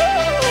roof.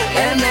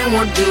 And then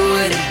we'll do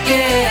it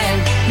again.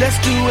 Let's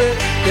do it.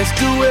 Let's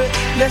do it.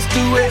 Let's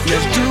do it.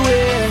 Let's do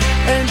it.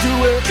 And do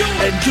it.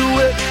 And do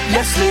it.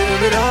 Let's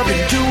live it up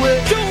and do it.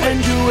 And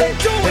do it.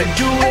 And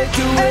do it.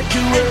 Do it.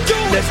 Do it.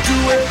 Let's do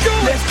it.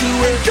 Let's do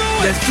it.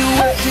 Let's do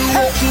it. Do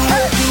it. Do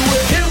it. Do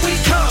it. Here we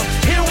come.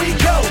 Here we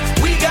go.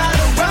 We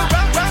gotta rock.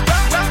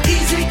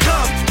 Easy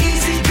come.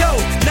 Easy go.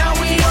 Now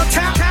we on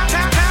top.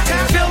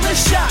 Feel the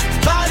shot.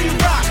 Body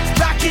rock.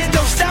 Rockin',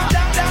 don't stop.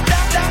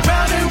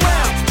 Round and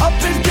round.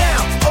 Up and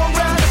down.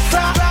 Around the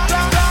clock.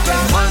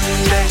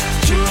 Monday,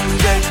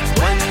 Tuesday,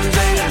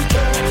 Wednesday, and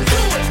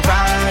Thursday.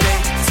 Friday,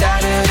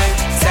 Saturday,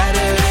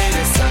 Saturday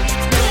to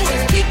Sunday.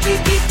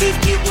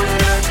 Get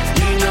with us.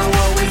 You know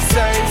what we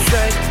say.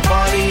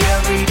 Party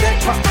every day.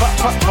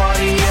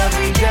 Party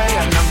every day.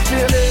 And I'm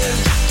feeling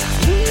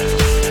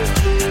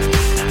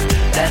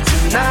that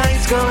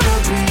tonight's gonna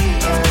be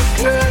a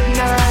good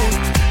night.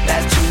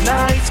 That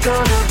tonight's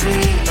gonna be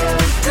a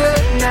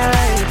good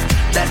night.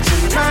 That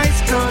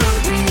tonight's gonna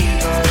be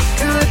a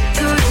good,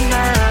 good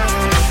night.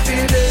 I'm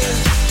feeling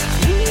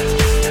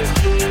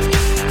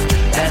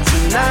that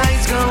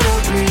tonight's gonna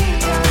be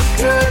a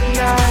good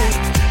night.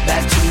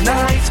 That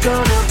tonight's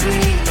gonna be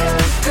a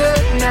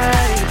good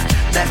night.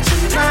 That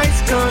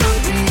tonight's gonna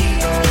be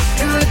a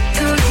good,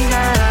 good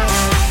night.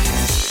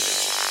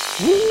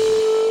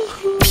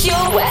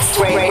 Pure West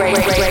Radio.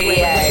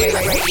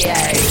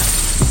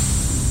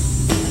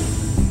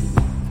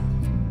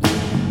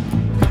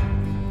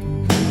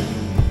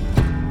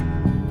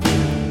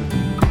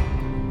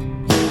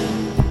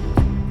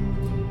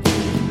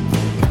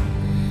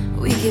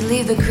 We could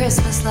leave the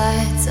Christmas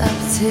lights up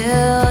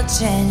till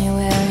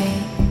January.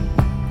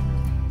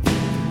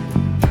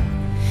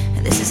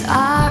 This is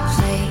our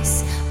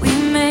place, we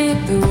make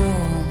the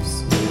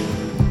rules.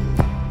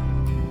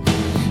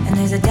 And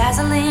there's a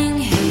dazzling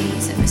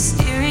haze, a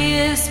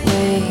mysterious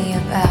way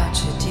about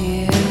you,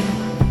 dear.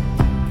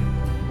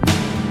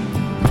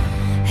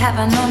 Have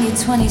I known you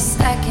 20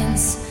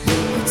 seconds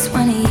or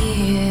 20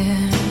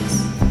 years?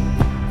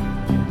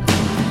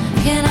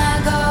 Can I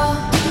go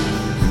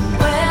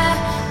where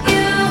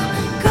you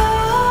go?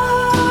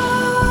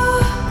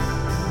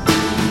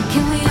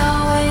 Can we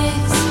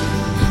always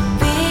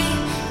be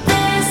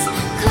this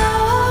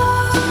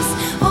close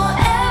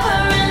forever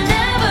and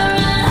ever?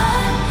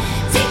 And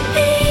take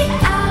me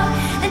out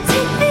and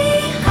take me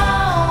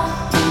home.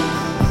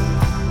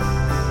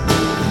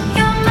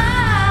 You're my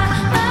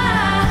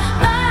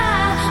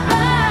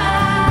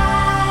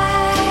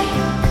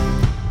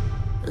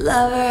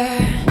lover.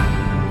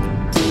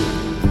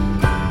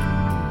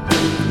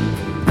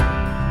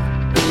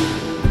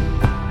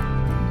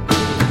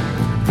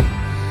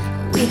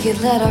 We could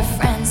let our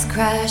friends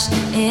crash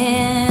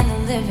in the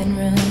living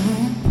room.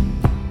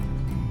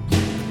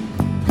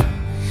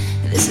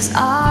 This is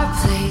our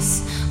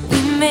place, we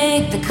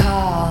make the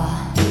call.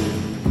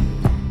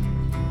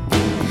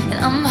 And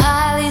I'm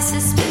highly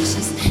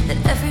suspicious that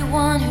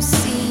everyone who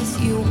sees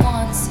you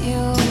wants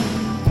you.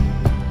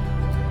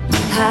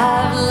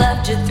 I've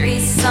loved you 3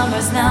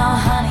 summers now,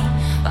 honey,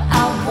 but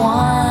I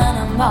want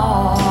them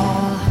all.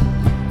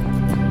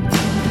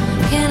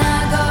 Can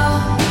I go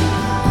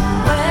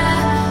where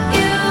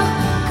you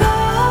go?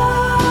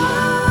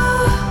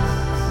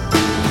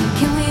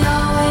 Can we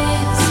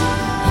always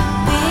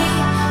be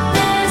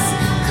this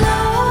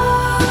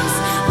close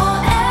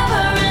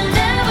forever and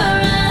ever?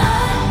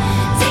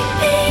 And take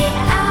me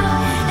out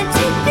and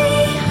take me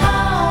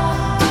home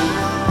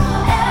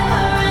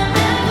forever and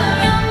ever.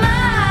 You're my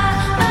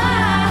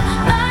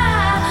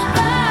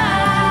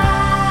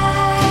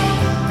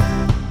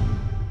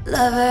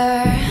lover.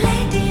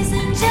 Ladies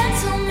and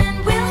gentlemen,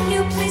 will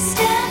you please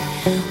stand?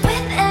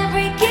 With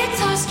every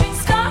guitar string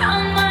scar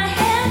on my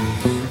hand,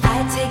 I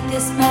take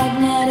this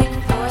magnetic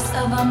force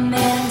of a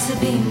man to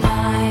be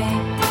my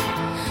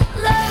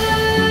lover.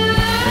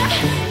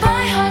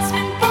 My heart's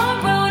been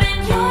borrowed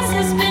and yours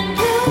has been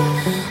blue.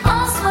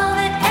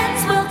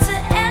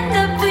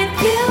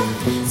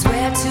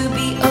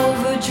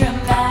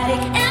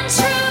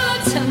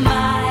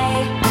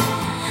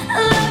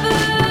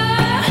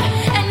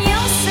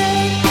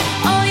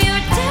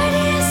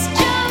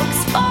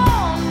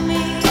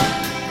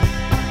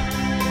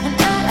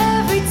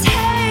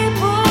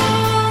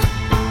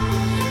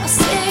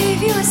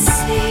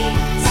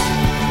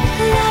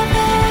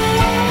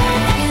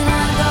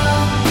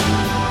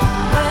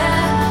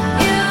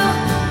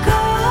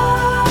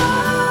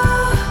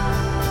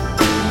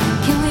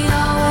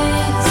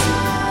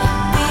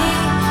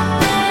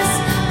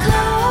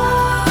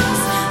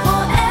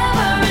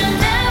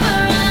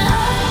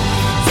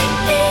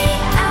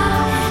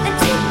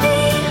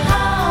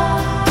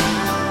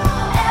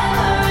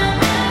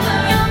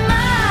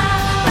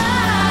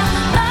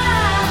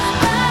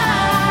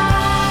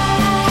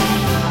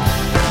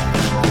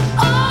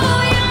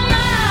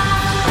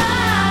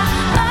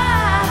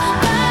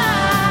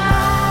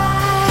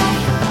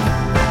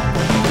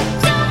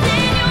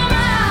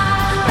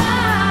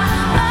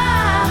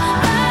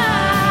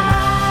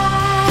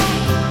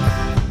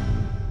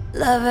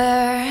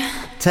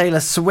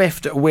 Taylor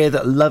Swift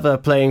with Lover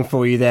playing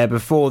for you there.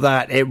 Before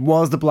that, it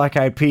was the Black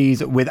Eyed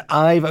Peas with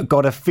I've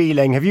Got a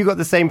Feeling. Have you got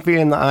the same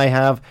feeling that I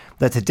have,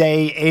 that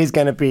today is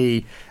going to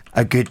be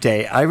a good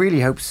day? I really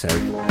hope so.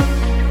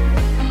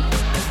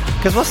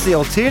 Because what's the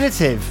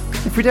alternative?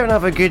 If we don't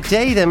have a good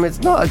day, then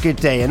it's not a good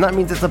day, and that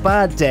means it's a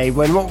bad day,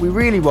 when what we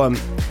really want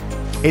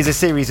is a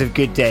series of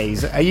good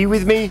days. Are you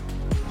with me?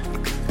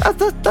 That's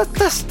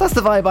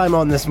the vibe I'm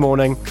on this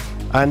morning.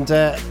 And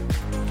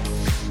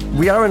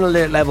we are in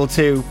alert level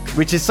 2,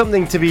 which is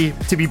something to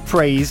be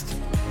praised.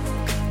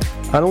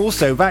 And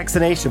also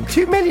vaccination.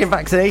 2 million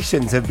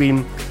vaccinations have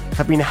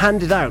been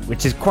handed out,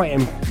 which is quite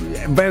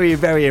very,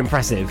 very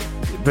impressive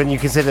when you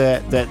consider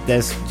that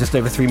there's just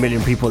over 3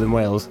 million people in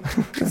Wales.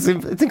 It's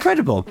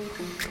incredible.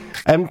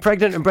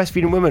 Pregnant and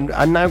breastfeeding women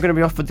are now going to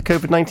be offered the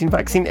COVID-19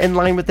 vaccine in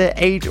line with their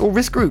age or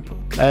risk group,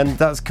 and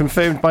that's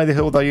confirmed by the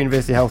Hull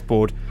University Health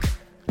Board.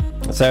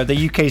 So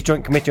the UK's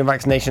Joint Committee on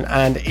Vaccination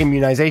and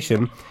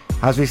Immunisation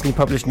has recently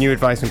published new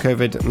advice on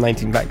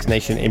COVID-19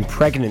 vaccination in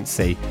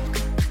pregnancy.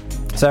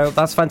 So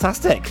that's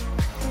fantastic.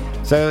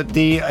 So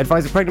the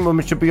advice of pregnant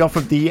women should be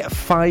offered the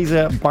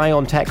Pfizer,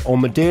 BioNTech or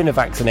Moderna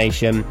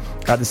vaccination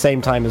at the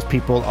same time as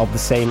people of the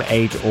same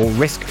age or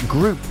risk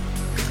group.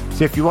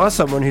 So if you are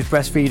someone who's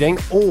breastfeeding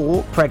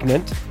or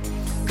pregnant,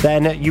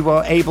 then you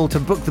are able to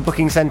book the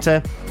booking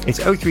centre. It's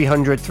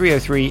 0300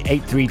 303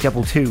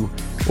 8322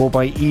 or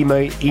by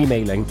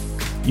emailing.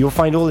 You'll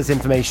find all this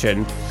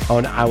information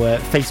on our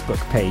Facebook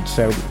page.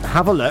 So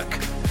have a look,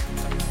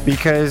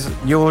 because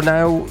you're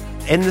now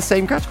in the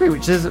same category,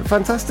 which is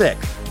fantastic.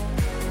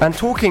 And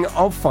talking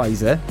of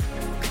Pfizer,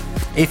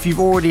 if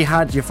you've already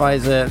had your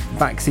Pfizer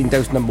vaccine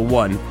dose number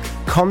 1,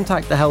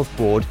 contact the health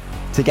board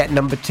to get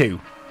number 2.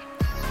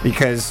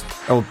 Because,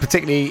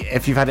 particularly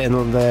if you've had it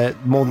in the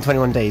more than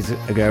 21 days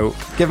ago,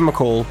 give them a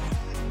call,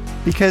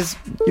 because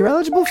you're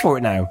eligible for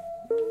it now.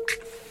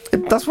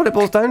 That's what it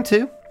boils down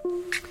to.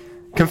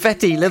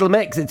 Confetti, Little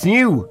Mix, it's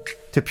new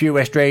to Pure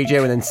West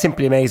Radio, and then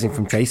Simply Amazing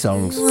from Trey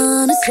Songz.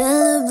 Wanna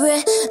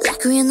celebrate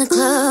like we in the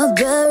club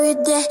every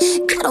day.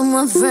 Got all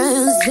my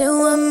friends here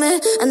with me,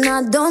 and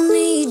I don't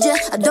need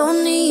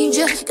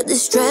you, got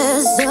this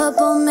stress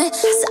up on me,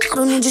 so I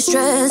don't need you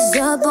stress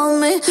up on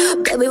me.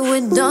 Baby,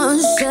 we done,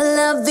 c'est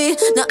la vie.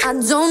 No, I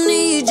don't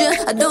need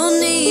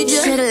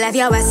you, Should've left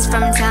your ass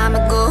from time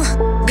ago.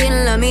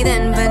 Didn't love me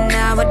then, but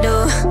now I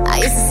do. I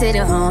used to sit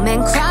at home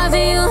and cry for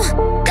you.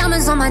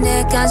 Diamonds on my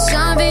neck, I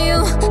shine for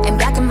you. Ain't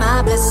blocking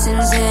my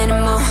blessings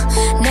anymore.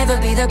 Never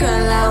be the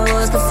girl I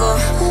was before.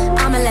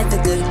 I'ma let the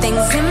good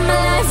things in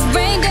my life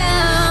rain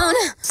down.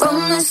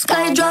 From the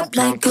sky, drop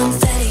like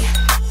confetti.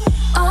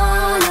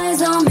 All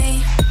eyes on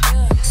me,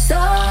 so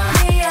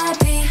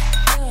VIP.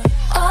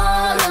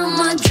 All of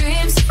my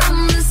dreams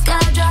from the sky,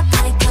 drop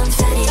like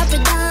confetti. Up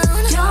and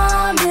down,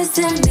 you're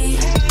missing me,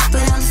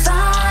 but I'm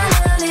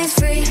finally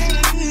free.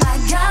 I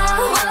got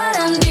what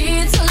I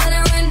need, so let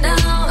it rain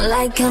down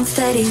like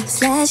confetti.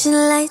 Flashing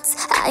lights,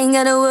 I ain't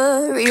gotta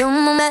worry on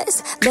my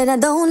mess. But I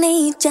don't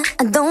need you,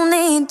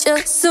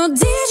 So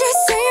DJ,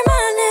 say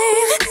my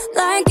name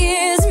like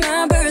it's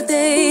my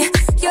birthday.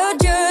 You're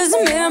just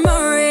a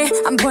memory,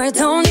 I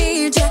don't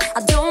need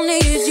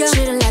you,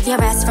 Should've left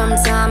your ass from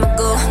time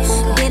ago.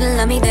 Didn't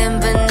love me then,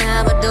 but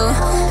now I do.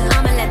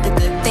 I'ma let the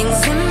good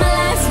things in my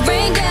life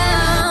rain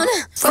down.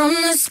 From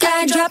the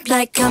sky, drop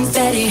like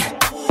confetti.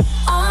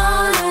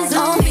 All eyes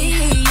on me,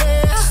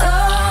 yeah. So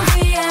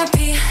VIP.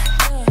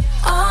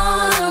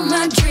 All of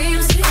my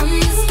dreams from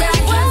the sky,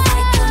 drop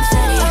like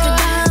confetti. Up and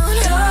down,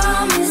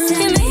 you're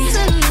missing me,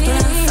 but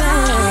I'm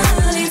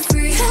finally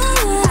free. I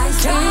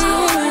got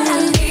what I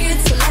need,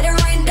 so let it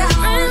rain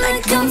down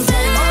like confetti.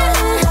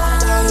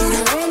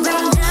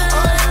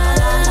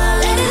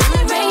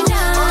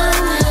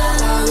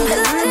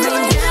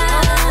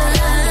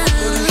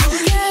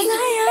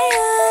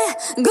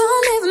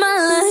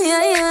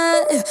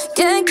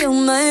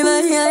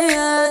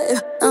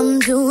 I'm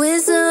doing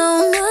so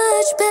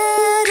much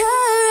better.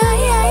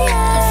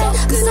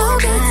 I'm so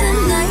good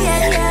tonight.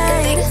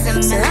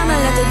 So I'ma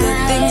let the good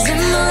things in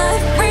my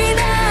life rain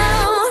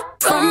down.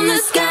 From the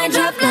sky,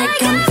 drop like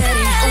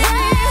confetti.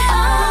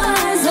 All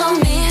eyes on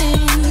me,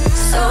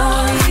 so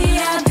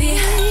VIP.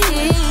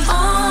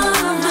 All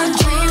of my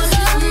dreams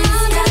from the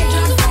sky,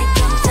 drop like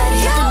confetti.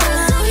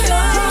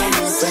 You're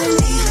missing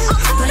me,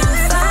 but I'm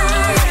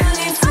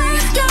finally free.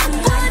 I got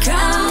what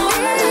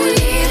I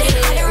need,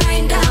 let it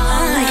rain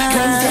down like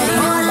confetti.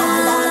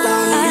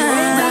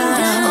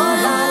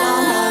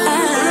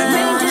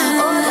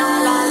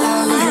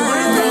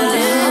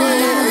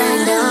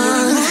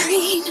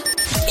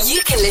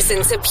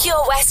 Listen to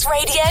Pure West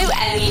Radio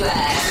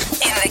anywhere.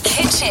 In the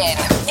kitchen,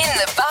 in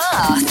the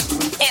bath,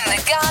 in the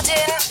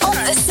garden, on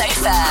the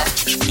sofa,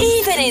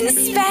 even in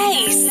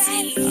space. I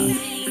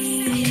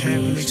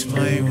can't really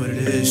explain what it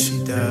is she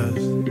does.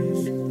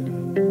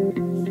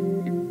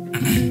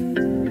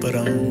 But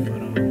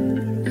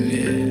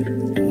yeah,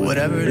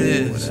 whatever it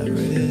is,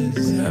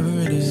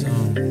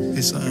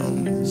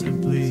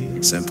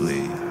 it's simply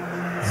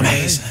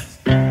amazing.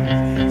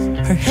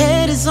 Her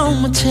head is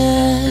on my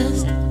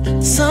chest,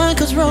 the sun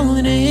comes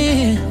rolling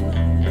in.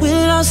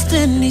 We're lost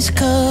in these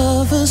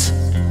covers,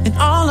 and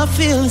all I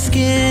feel is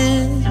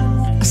skin.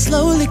 I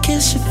slowly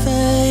kiss your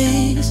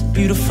face,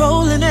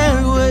 beautiful in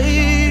every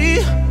way.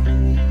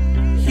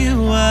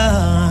 You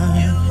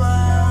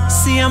are.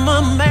 See, I'm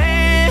a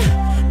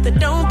man that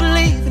don't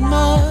believe in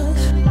much,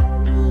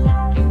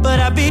 but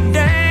I'd be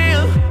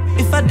damned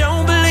if I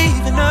don't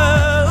believe in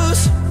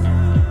us.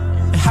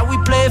 And how we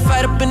play a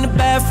fight up in the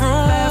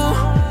bathroom.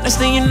 Next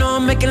thing you know,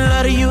 I'm making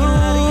love to you.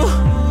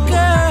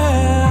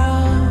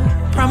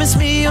 Girl, promise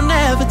me you'll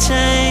never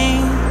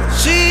change.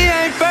 She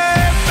ain't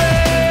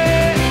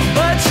perfect,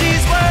 but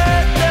she's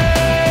worth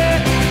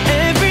it.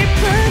 Every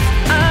breath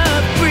I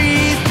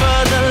breathe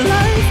for the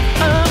life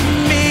of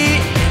me.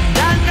 And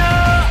I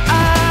know I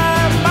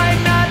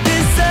might not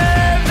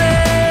deserve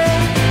it,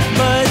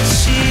 but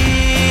she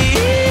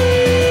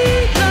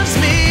loves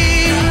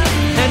me,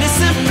 and it's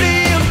simply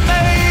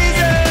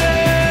amazing.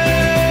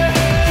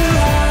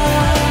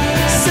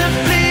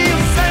 Simply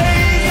amazing.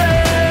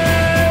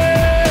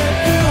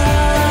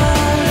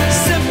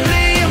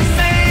 Simply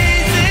amazing.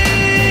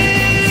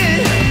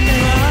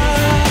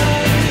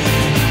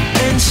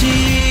 And she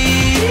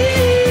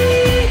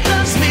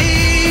loves me,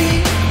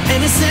 and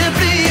it's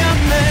simply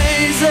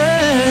amazing.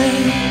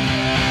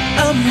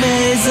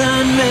 Amazing,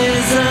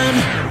 amazing.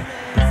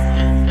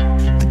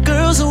 The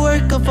girl's a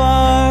work of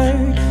art,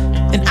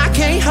 and I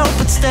can't help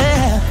but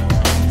stare.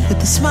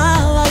 With a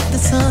smile like the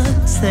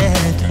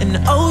sunset, and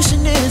the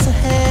ocean is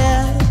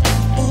ahead.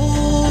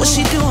 Ooh, what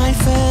she do ain't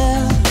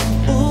fair.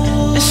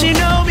 Ooh, and she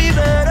know me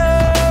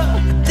better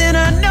than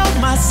I know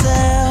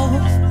myself.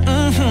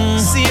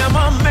 See, I'm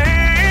a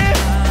man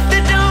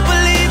that don't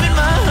believe in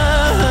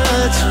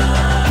much,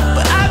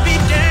 but I'd be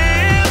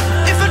damned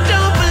if I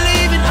don't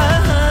believe in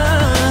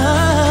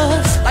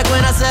us. Like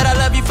when I said I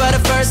love you for the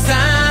first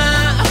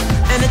time,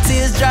 and the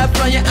tears drop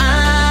from your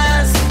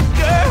eyes.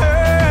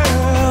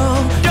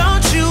 Girl,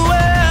 don't you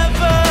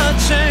ever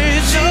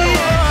change. She ain't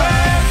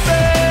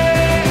perfect,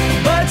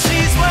 but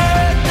she's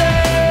worth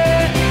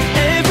it.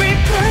 Every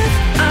breath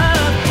I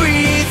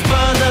breathe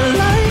for the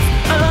life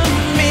of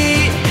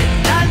me.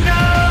 And I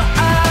know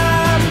I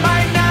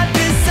might not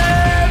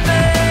deserve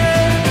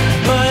it,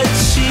 but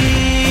she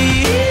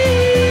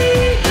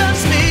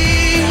loves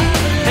me,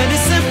 and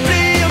it's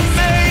simply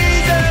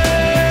amazing.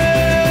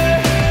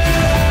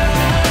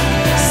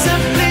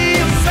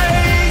 Simply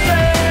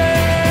amazing.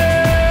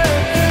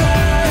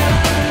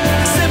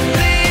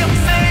 Simply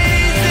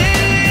amazing.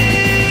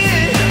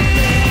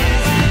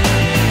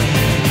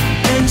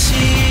 And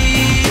she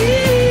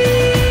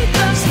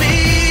loves me.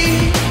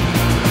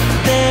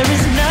 There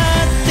is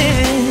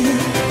nothing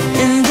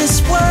in this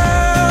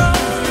world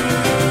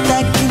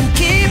that can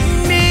keep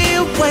me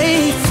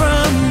away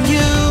from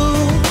you,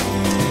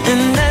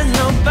 and there's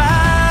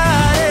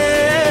nobody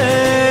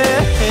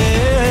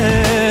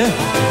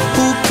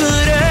who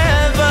could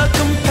ever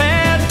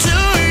compare to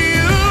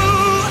you.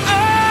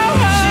 Oh,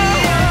 but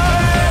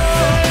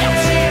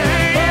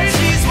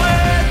she's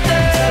worth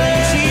it.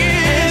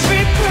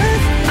 Every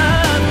breath I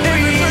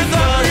breathe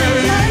for the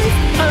life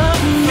of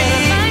me.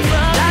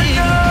 I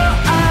know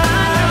I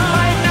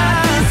might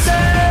not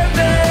deserve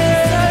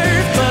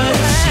it, but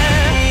she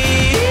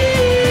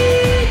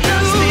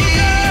loves me,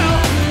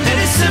 and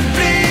it's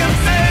simply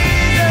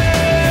amazing.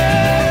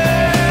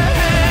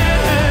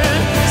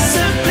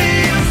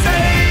 Simply amazing.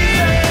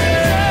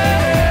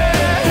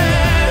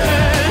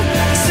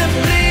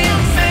 Simply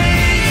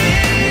amazing.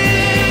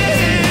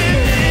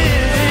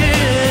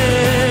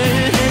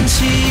 And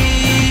she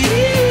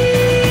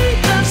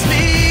loves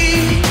me,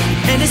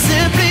 and it's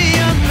simply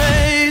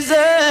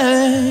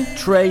amazing.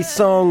 Trey's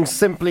song,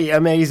 Simply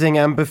Amazing,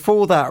 and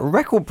before that,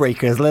 Record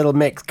Breakers' Little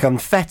Mix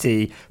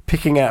Confetti,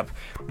 picking up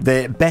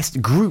the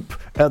best group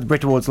at the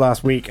Brit Awards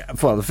last week.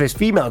 Well, the first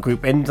female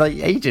group in like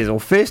ages, or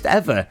first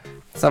ever,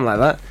 something like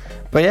that.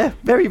 But yeah,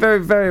 very, very,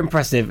 very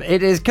impressive.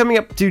 It is coming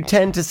up to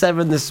 10 to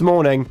 7 this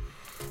morning.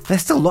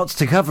 There's still lots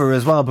to cover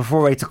as well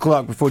before 8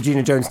 o'clock, before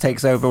Gina Jones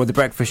takes over with The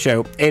Breakfast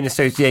Show in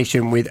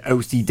association with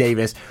OC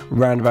Davis,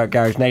 Roundabout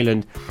Garage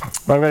Nayland.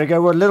 But I'm going to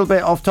go a little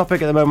bit off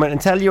topic at the moment and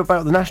tell you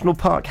about the National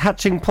Park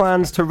hatching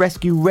plans to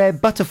rescue rare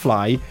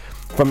butterfly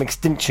from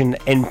extinction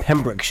in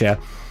Pembrokeshire.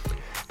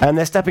 And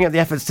they're stepping up the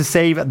efforts to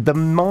save the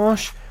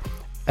marsh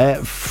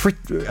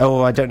fritillary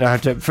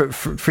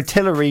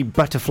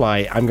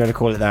butterfly, I'm going to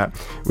call it that,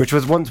 which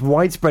was once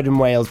widespread in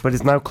Wales but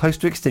is now close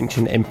to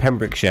extinction in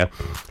Pembrokeshire.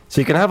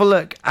 So you can have a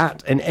look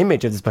at an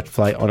image of this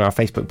butterfly on our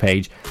Facebook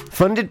page.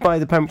 Funded by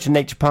the Pembrokeshire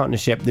Nature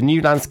Partnership, the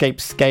new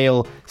landscape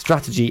scale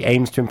strategy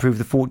aims to improve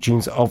the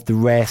fortunes of the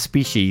rare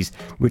species,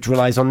 which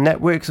relies on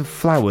networks of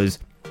flowers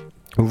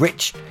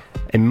rich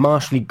in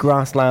marshy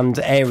grassland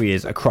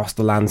areas across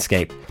the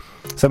landscape.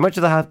 So much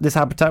of this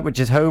habitat, which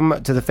is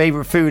home to the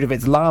favourite food of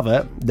its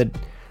larvae,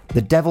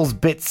 the devil's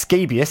bit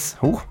scabious,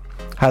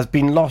 has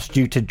been lost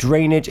due to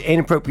drainage,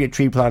 inappropriate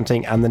tree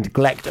planting and the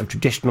neglect of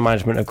traditional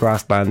management of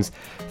grasslands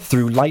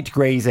through light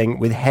grazing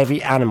with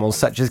heavy animals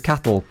such as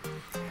cattle.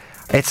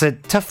 It's a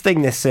tough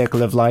thing, this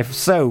circle of life,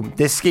 so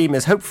this scheme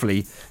is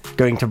hopefully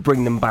going to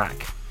bring them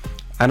back.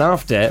 And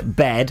after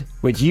bed,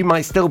 which you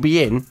might still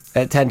be in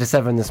at 10 to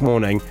 7 this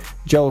morning,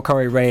 Joel,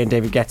 Corey, Ray and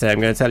David Guetta, I'm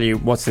going to tell you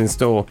what's in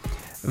store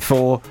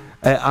for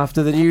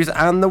after the news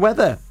and the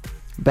weather.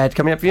 Bed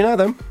coming up for you now,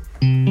 though.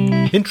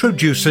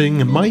 Introducing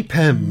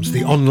MyPems,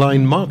 the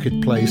online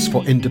marketplace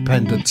for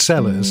independent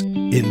sellers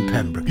in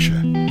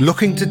Pembrokeshire.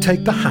 Looking to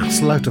take the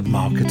hassle out of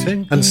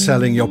marketing and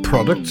selling your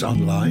products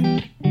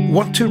online?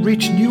 Want to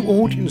reach new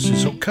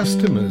audiences or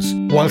customers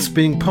whilst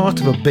being part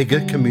of a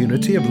bigger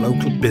community of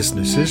local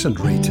businesses and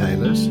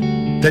retailers?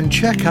 Then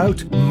check out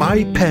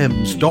mypems.com.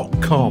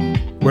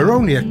 We're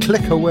only a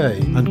click away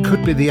and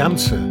could be the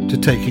answer to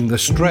taking the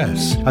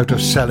stress out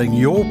of selling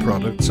your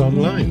products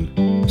online.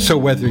 So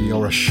whether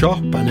you're a shop,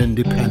 an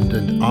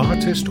independent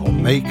artist or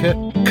maker,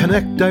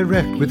 connect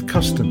direct with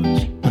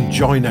customers and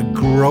join a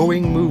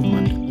growing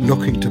movement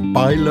looking to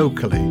buy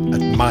locally at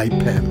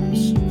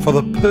MyPems. For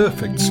the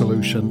perfect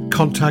solution,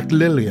 contact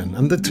Lillian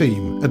and the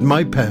team at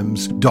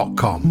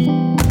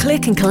mypems.com.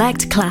 Click and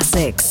collect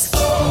classics.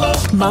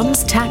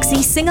 Mum's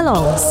taxi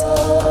sing-alongs.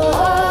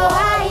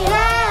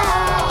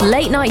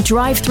 Late night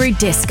drive-through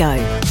disco.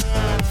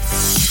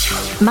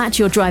 Match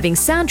your driving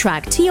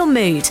soundtrack to your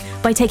mood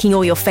by taking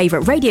all your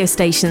favourite radio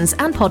stations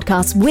and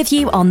podcasts with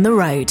you on the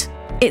road.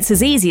 It's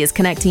as easy as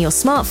connecting your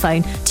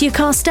smartphone to your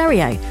car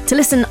stereo to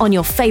listen on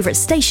your favourite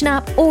station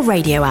app or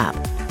radio app.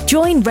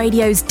 Join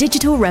radio's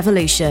digital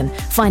revolution.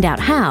 Find out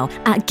how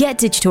at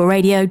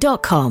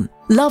getdigitalradio.com.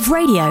 Love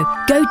radio,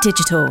 go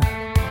digital.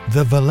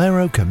 The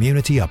Valero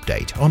Community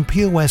Update on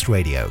Pure West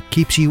Radio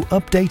keeps you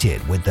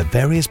updated with the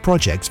various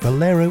projects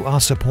Valero are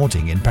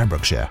supporting in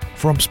Pembrokeshire,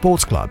 from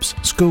sports clubs,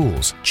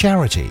 schools,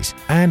 charities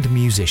and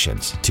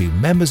musicians to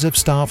members of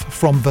staff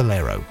from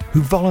Valero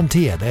who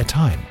volunteer their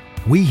time.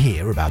 We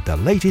hear about the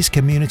latest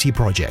community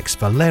projects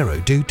Valero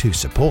do to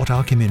support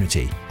our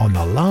community on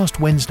the last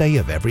Wednesday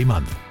of every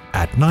month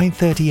at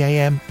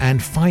 9:30am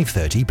and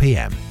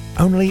 5:30pm,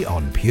 only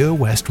on Pure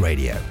West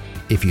Radio.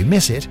 If you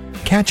miss it,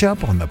 catch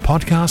up on the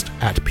podcast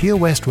at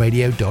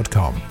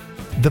purewestradio.com.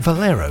 The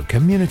Valero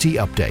Community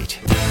Update.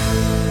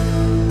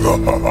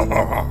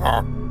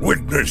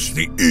 Witness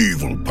the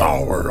evil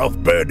power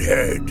of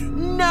Bedhead.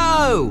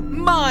 No!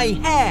 My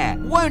hair!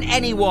 Won't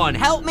anyone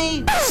help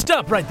me?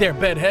 Stop right there,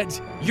 Bedhead.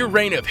 Your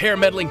reign of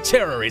hair-meddling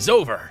terror is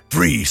over.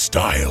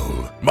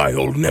 Freestyle, my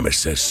old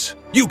nemesis.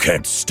 You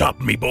can't stop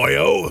me,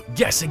 boyo.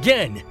 Guess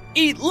again.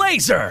 Eat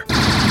laser!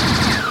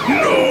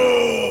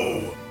 No!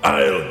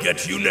 I'll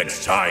get you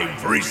next time,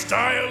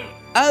 Freestyle.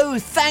 Oh,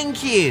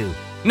 thank you.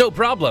 No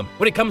problem.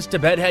 When it comes to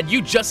Bedhead,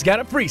 you just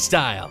gotta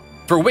freestyle.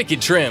 For wicked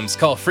trims,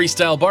 call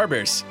Freestyle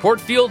Barbers,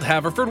 Portfield,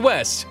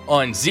 Haverfordwest,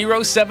 on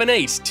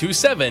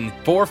 07827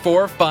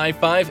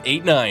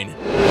 445589.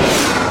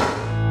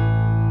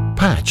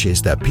 Patch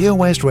is the Pure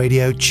West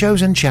Radio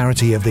chosen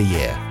charity of the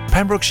year.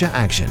 Pembrokeshire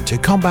Action to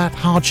Combat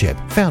Hardship,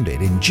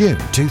 founded in June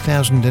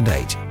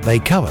 2008. They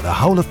cover the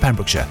whole of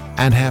Pembrokeshire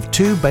and have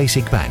 2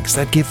 basic banks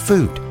that give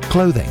food,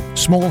 clothing,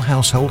 small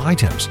household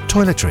items,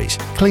 toiletries,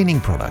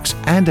 cleaning products,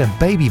 and a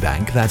baby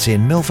bank that's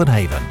in Milford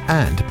Haven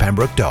and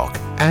Pembroke Dock,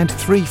 and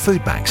 3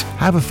 food banks,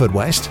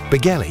 Haverfordwest,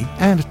 Begelly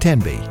and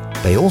Tenby.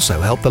 They also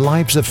help the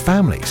lives of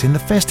families in the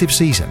festive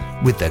season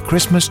with their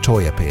Christmas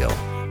toy appeal.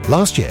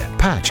 Last year,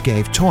 Patch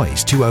gave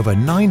toys to over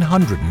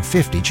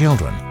 950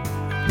 children.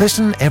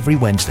 Listen every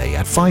Wednesday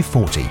at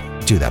 5:40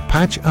 to the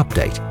Patch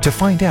Update to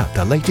find out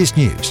the latest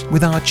news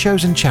with our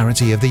chosen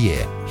charity of the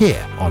year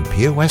here on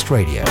Pure West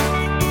Radio.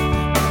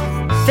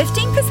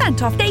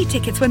 15% off day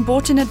tickets when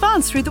bought in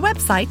advance through the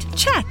website?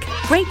 Check.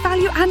 Great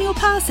value annual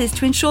passes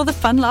to ensure the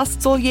fun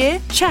lasts all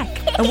year? Check.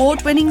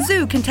 Award-winning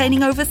zoo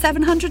containing over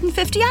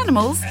 750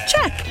 animals?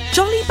 Check.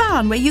 Jolly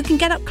barn where you can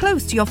get up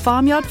close to your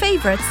farmyard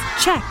favourites?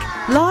 Check.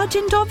 Large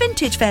indoor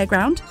vintage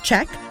fairground?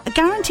 Check. A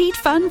guaranteed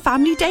fun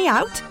family day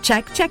out?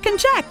 Check, check and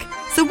check.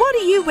 So what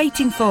are you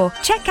waiting for?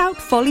 Check out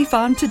Folly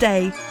Farm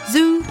today.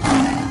 Zoo,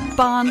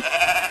 barn,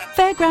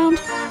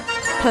 fairground,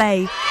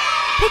 play.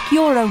 Pick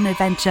your own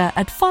adventure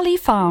at Folly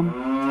Farm.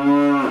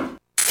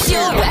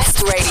 Pure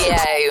West Radio.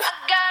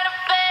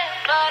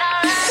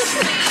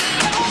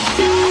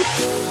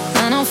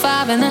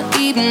 9:05 in the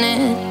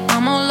evening,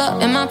 I'm all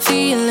up in my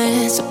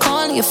feelings. So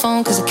calling your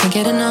phone cause I can't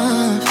get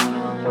enough.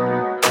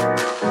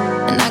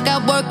 And I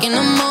got work in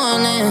the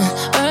morning,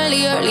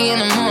 early in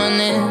the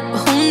morning.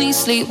 But who needs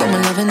sleep when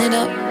we're loving it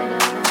up?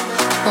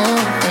 Oh,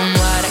 and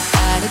what I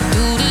gotta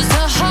do this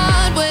the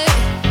hard way.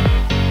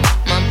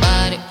 My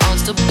body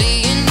wants to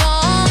be in your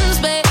arms,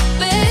 baby.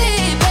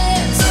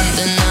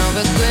 Something I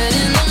regret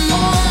in the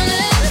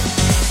morning.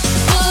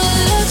 But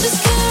love just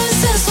can't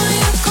resist when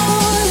you're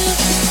calling.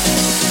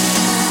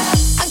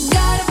 I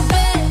got a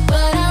bed,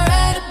 but I'd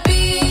rather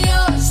be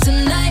yours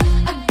tonight.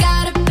 I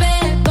got a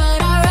bed, but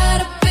I'd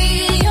rather be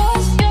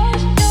yours.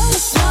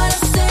 That's what I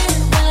said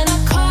when I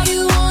call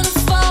you on the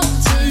phone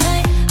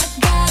tonight. I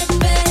got a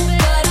bed,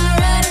 but I'd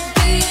rather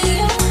be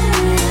yours.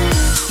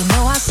 You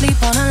know I sleep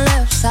on the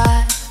left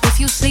side. If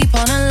you sleep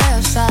on the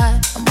left side,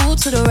 I move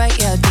to the right,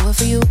 yeah, I do it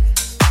for you.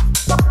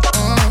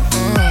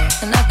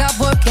 And I got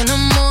work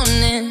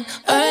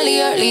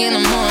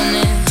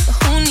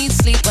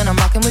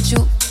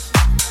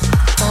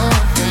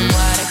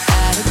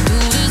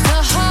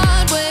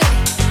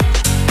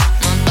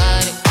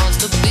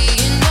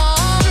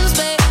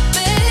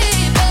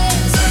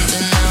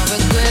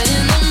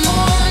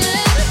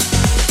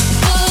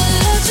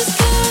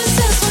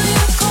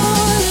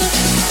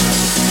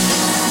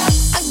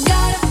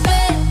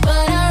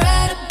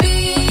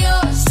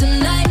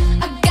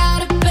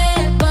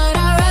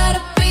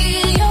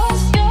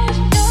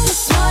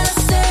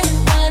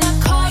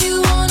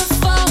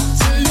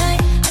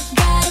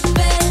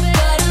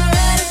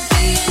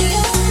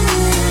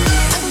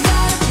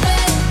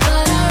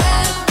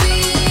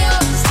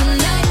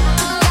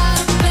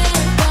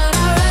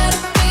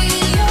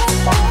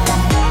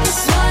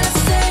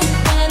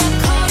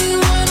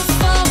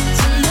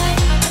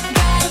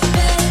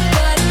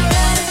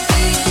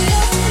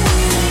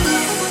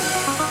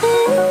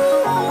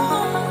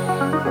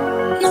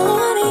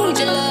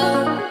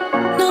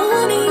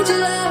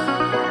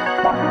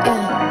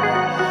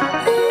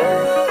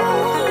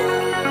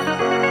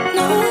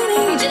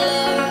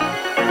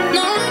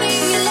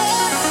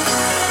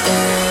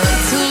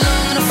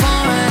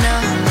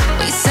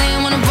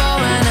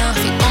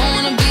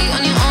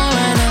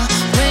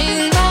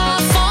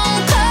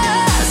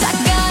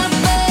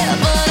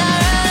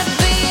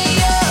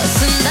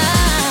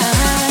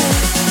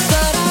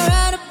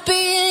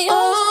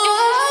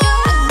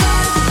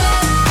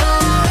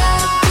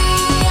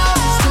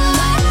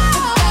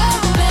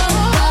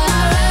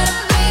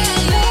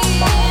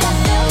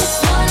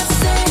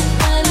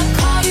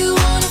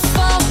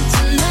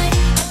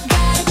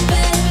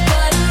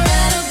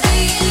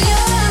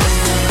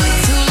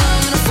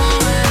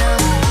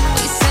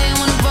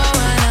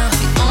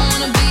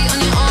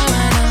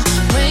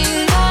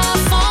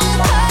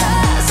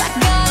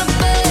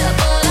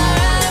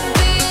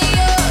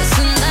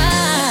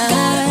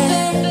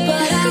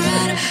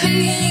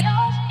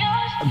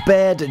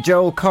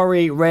Joel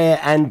Corey, Rare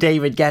and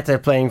David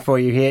Guetta playing for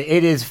you here.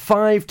 It is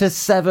 5 to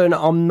 7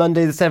 on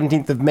Monday the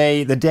 17th of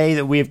May, the day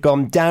that we have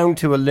gone down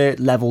to alert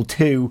level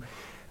 2.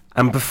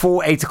 And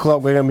before 8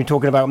 o'clock, we're going to be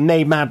talking about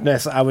May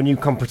Madness, our new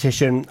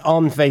competition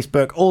on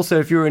Facebook. Also,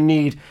 if you're in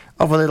need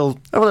of a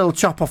little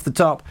chop off the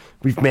top,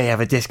 we may have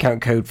a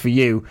discount code for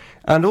you.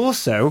 And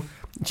also,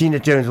 Gina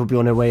Jones will be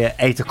on her way at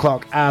 8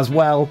 o'clock as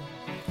well.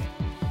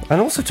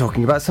 And also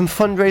talking about some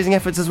fundraising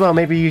efforts as well.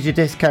 Maybe use your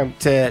discount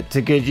to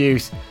good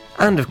use.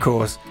 And of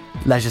course,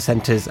 leisure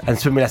centres and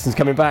swimming lessons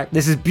coming back.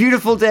 This is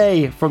Beautiful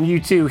Day from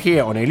U2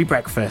 here on Early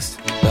Breakfast.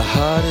 The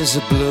heart is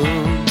a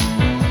bloom,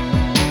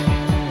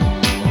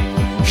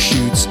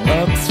 shoots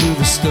up through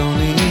the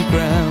stony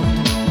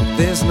ground.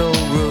 There's no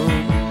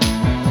room,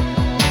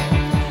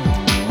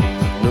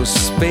 no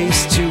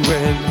space to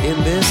rent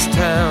in this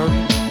town.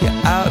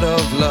 You're out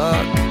of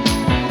luck,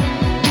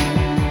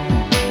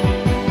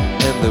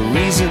 and the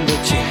reason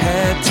that you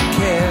had to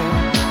care,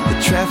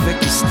 the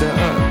traffic is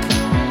stuck,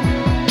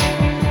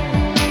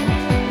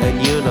 and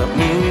you're not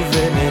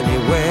moving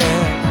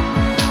anywhere.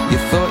 You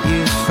thought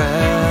you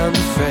found a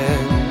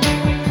friend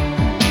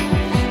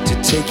to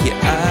take you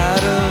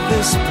out of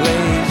this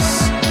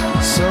place,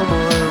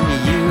 someone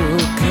you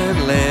can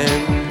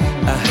lend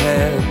a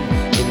hand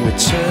in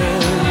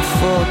return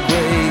for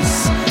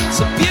grace. It's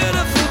a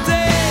beautiful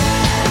day.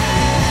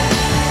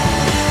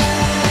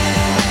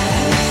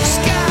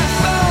 Sky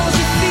falls,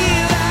 you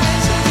feel like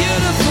it's a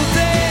beautiful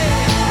day.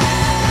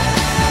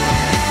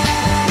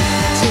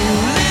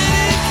 Don't let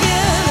it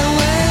get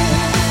away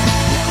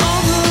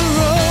on the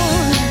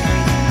road,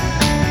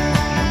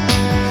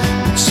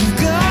 but you've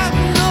got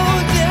no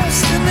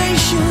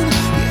destination.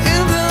 You're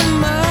in the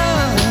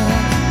mud,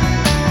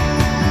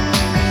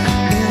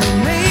 in a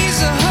maze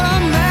of her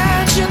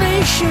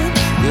imagination.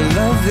 Your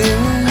love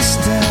is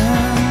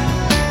down,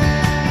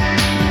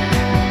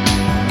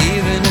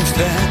 even if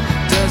that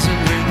doesn't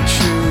ring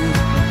true.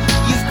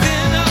 You've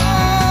been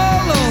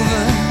all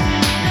over,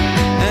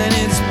 and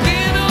it's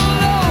been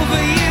all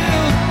over you.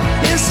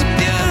 It's a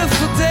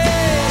beautiful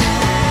day.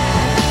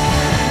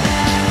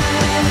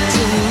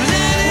 Don't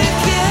let it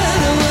get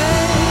away.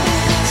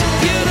 It's a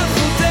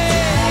beautiful day.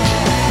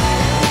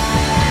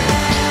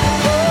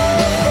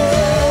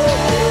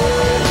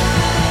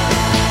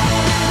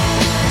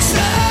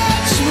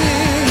 Touch me,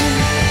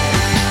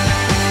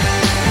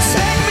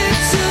 take me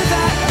to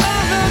that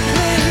other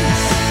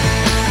place.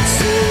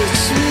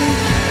 Teach me,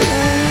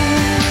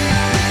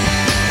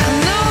 I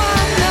know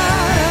I'm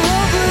not a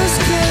hopeless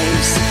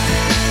case.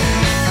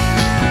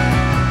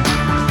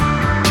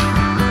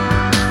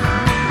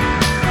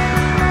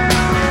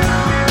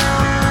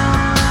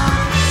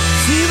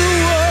 See the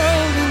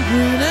world in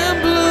green and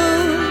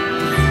blue.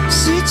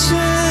 See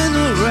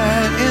China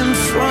right in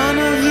front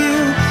of you.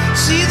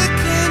 See the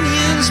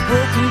canyons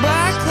broken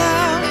by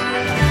cloud.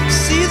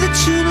 See the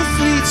tuna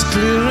fleets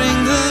clearing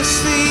the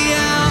sea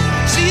out.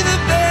 See the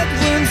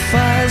bedroom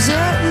fires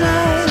at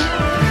night.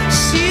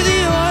 See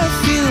the oil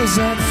fields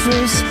at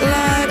first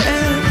light.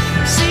 And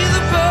see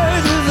the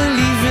bird with a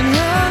leaf in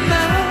her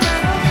mouth.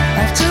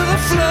 After the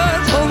flood,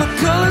 all the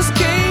colors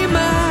came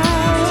out.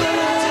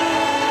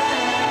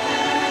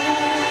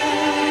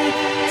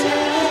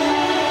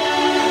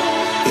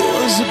 It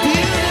was a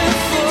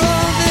beautiful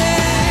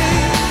day.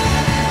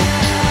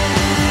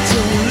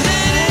 Don't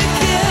let it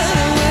get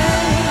away.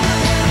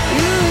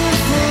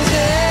 Beautiful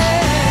day.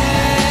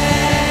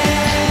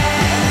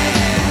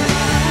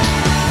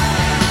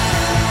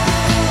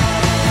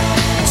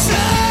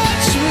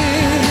 Touch me,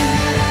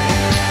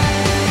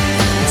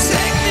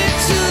 take me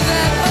to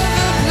that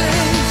other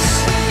place.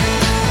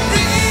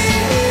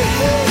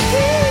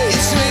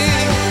 Release me.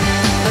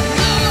 I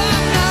know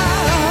I'm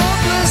not a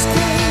hopeless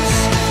case.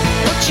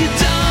 What you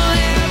don't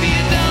have,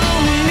 you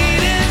don't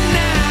need it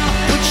now.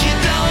 What you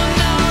don't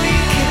know,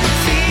 you can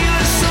feel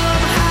it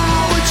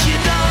somehow. What you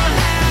don't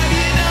have,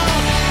 you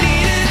don't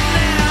need it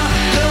now.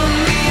 Don't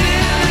need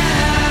it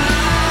now.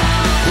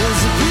 It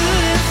was a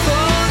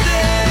beautiful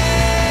day.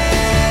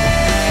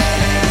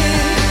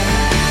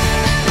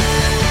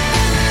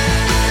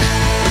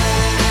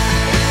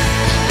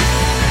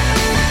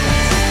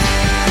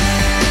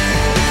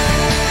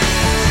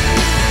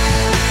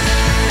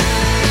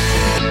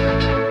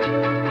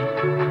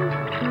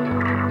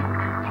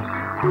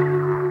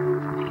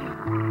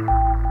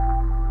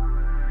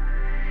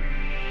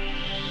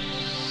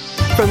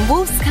 From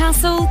Wolf's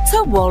Castle to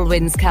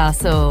Walwyn's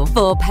Castle.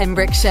 For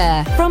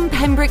Pembrokeshire. From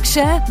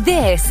Pembrokeshire,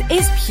 this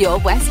is Pure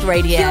West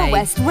Radio. Pure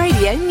West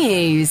Radio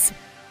News.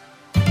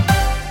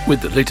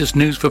 With the latest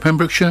news for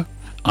Pembrokeshire,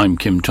 I'm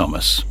Kim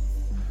Thomas.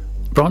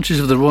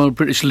 Branches of the Royal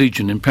British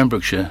Legion in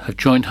Pembrokeshire have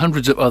joined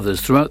hundreds of others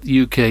throughout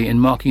the UK in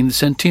marking the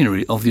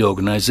centenary of the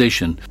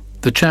organisation.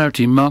 The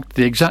charity marked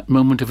the exact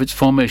moment of its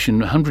formation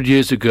 100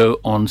 years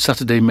ago on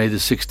Saturday, May the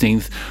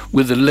 16th,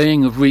 with the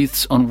laying of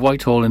wreaths on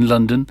Whitehall in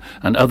London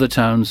and other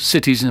towns,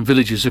 cities and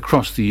villages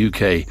across the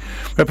UK.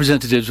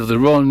 Representatives of the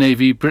Royal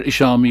Navy, British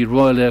Army,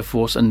 Royal Air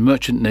Force and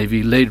Merchant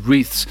Navy laid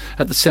wreaths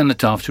at the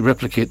cenotaph to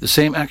replicate the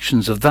same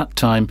actions of that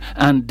time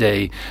and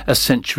day a century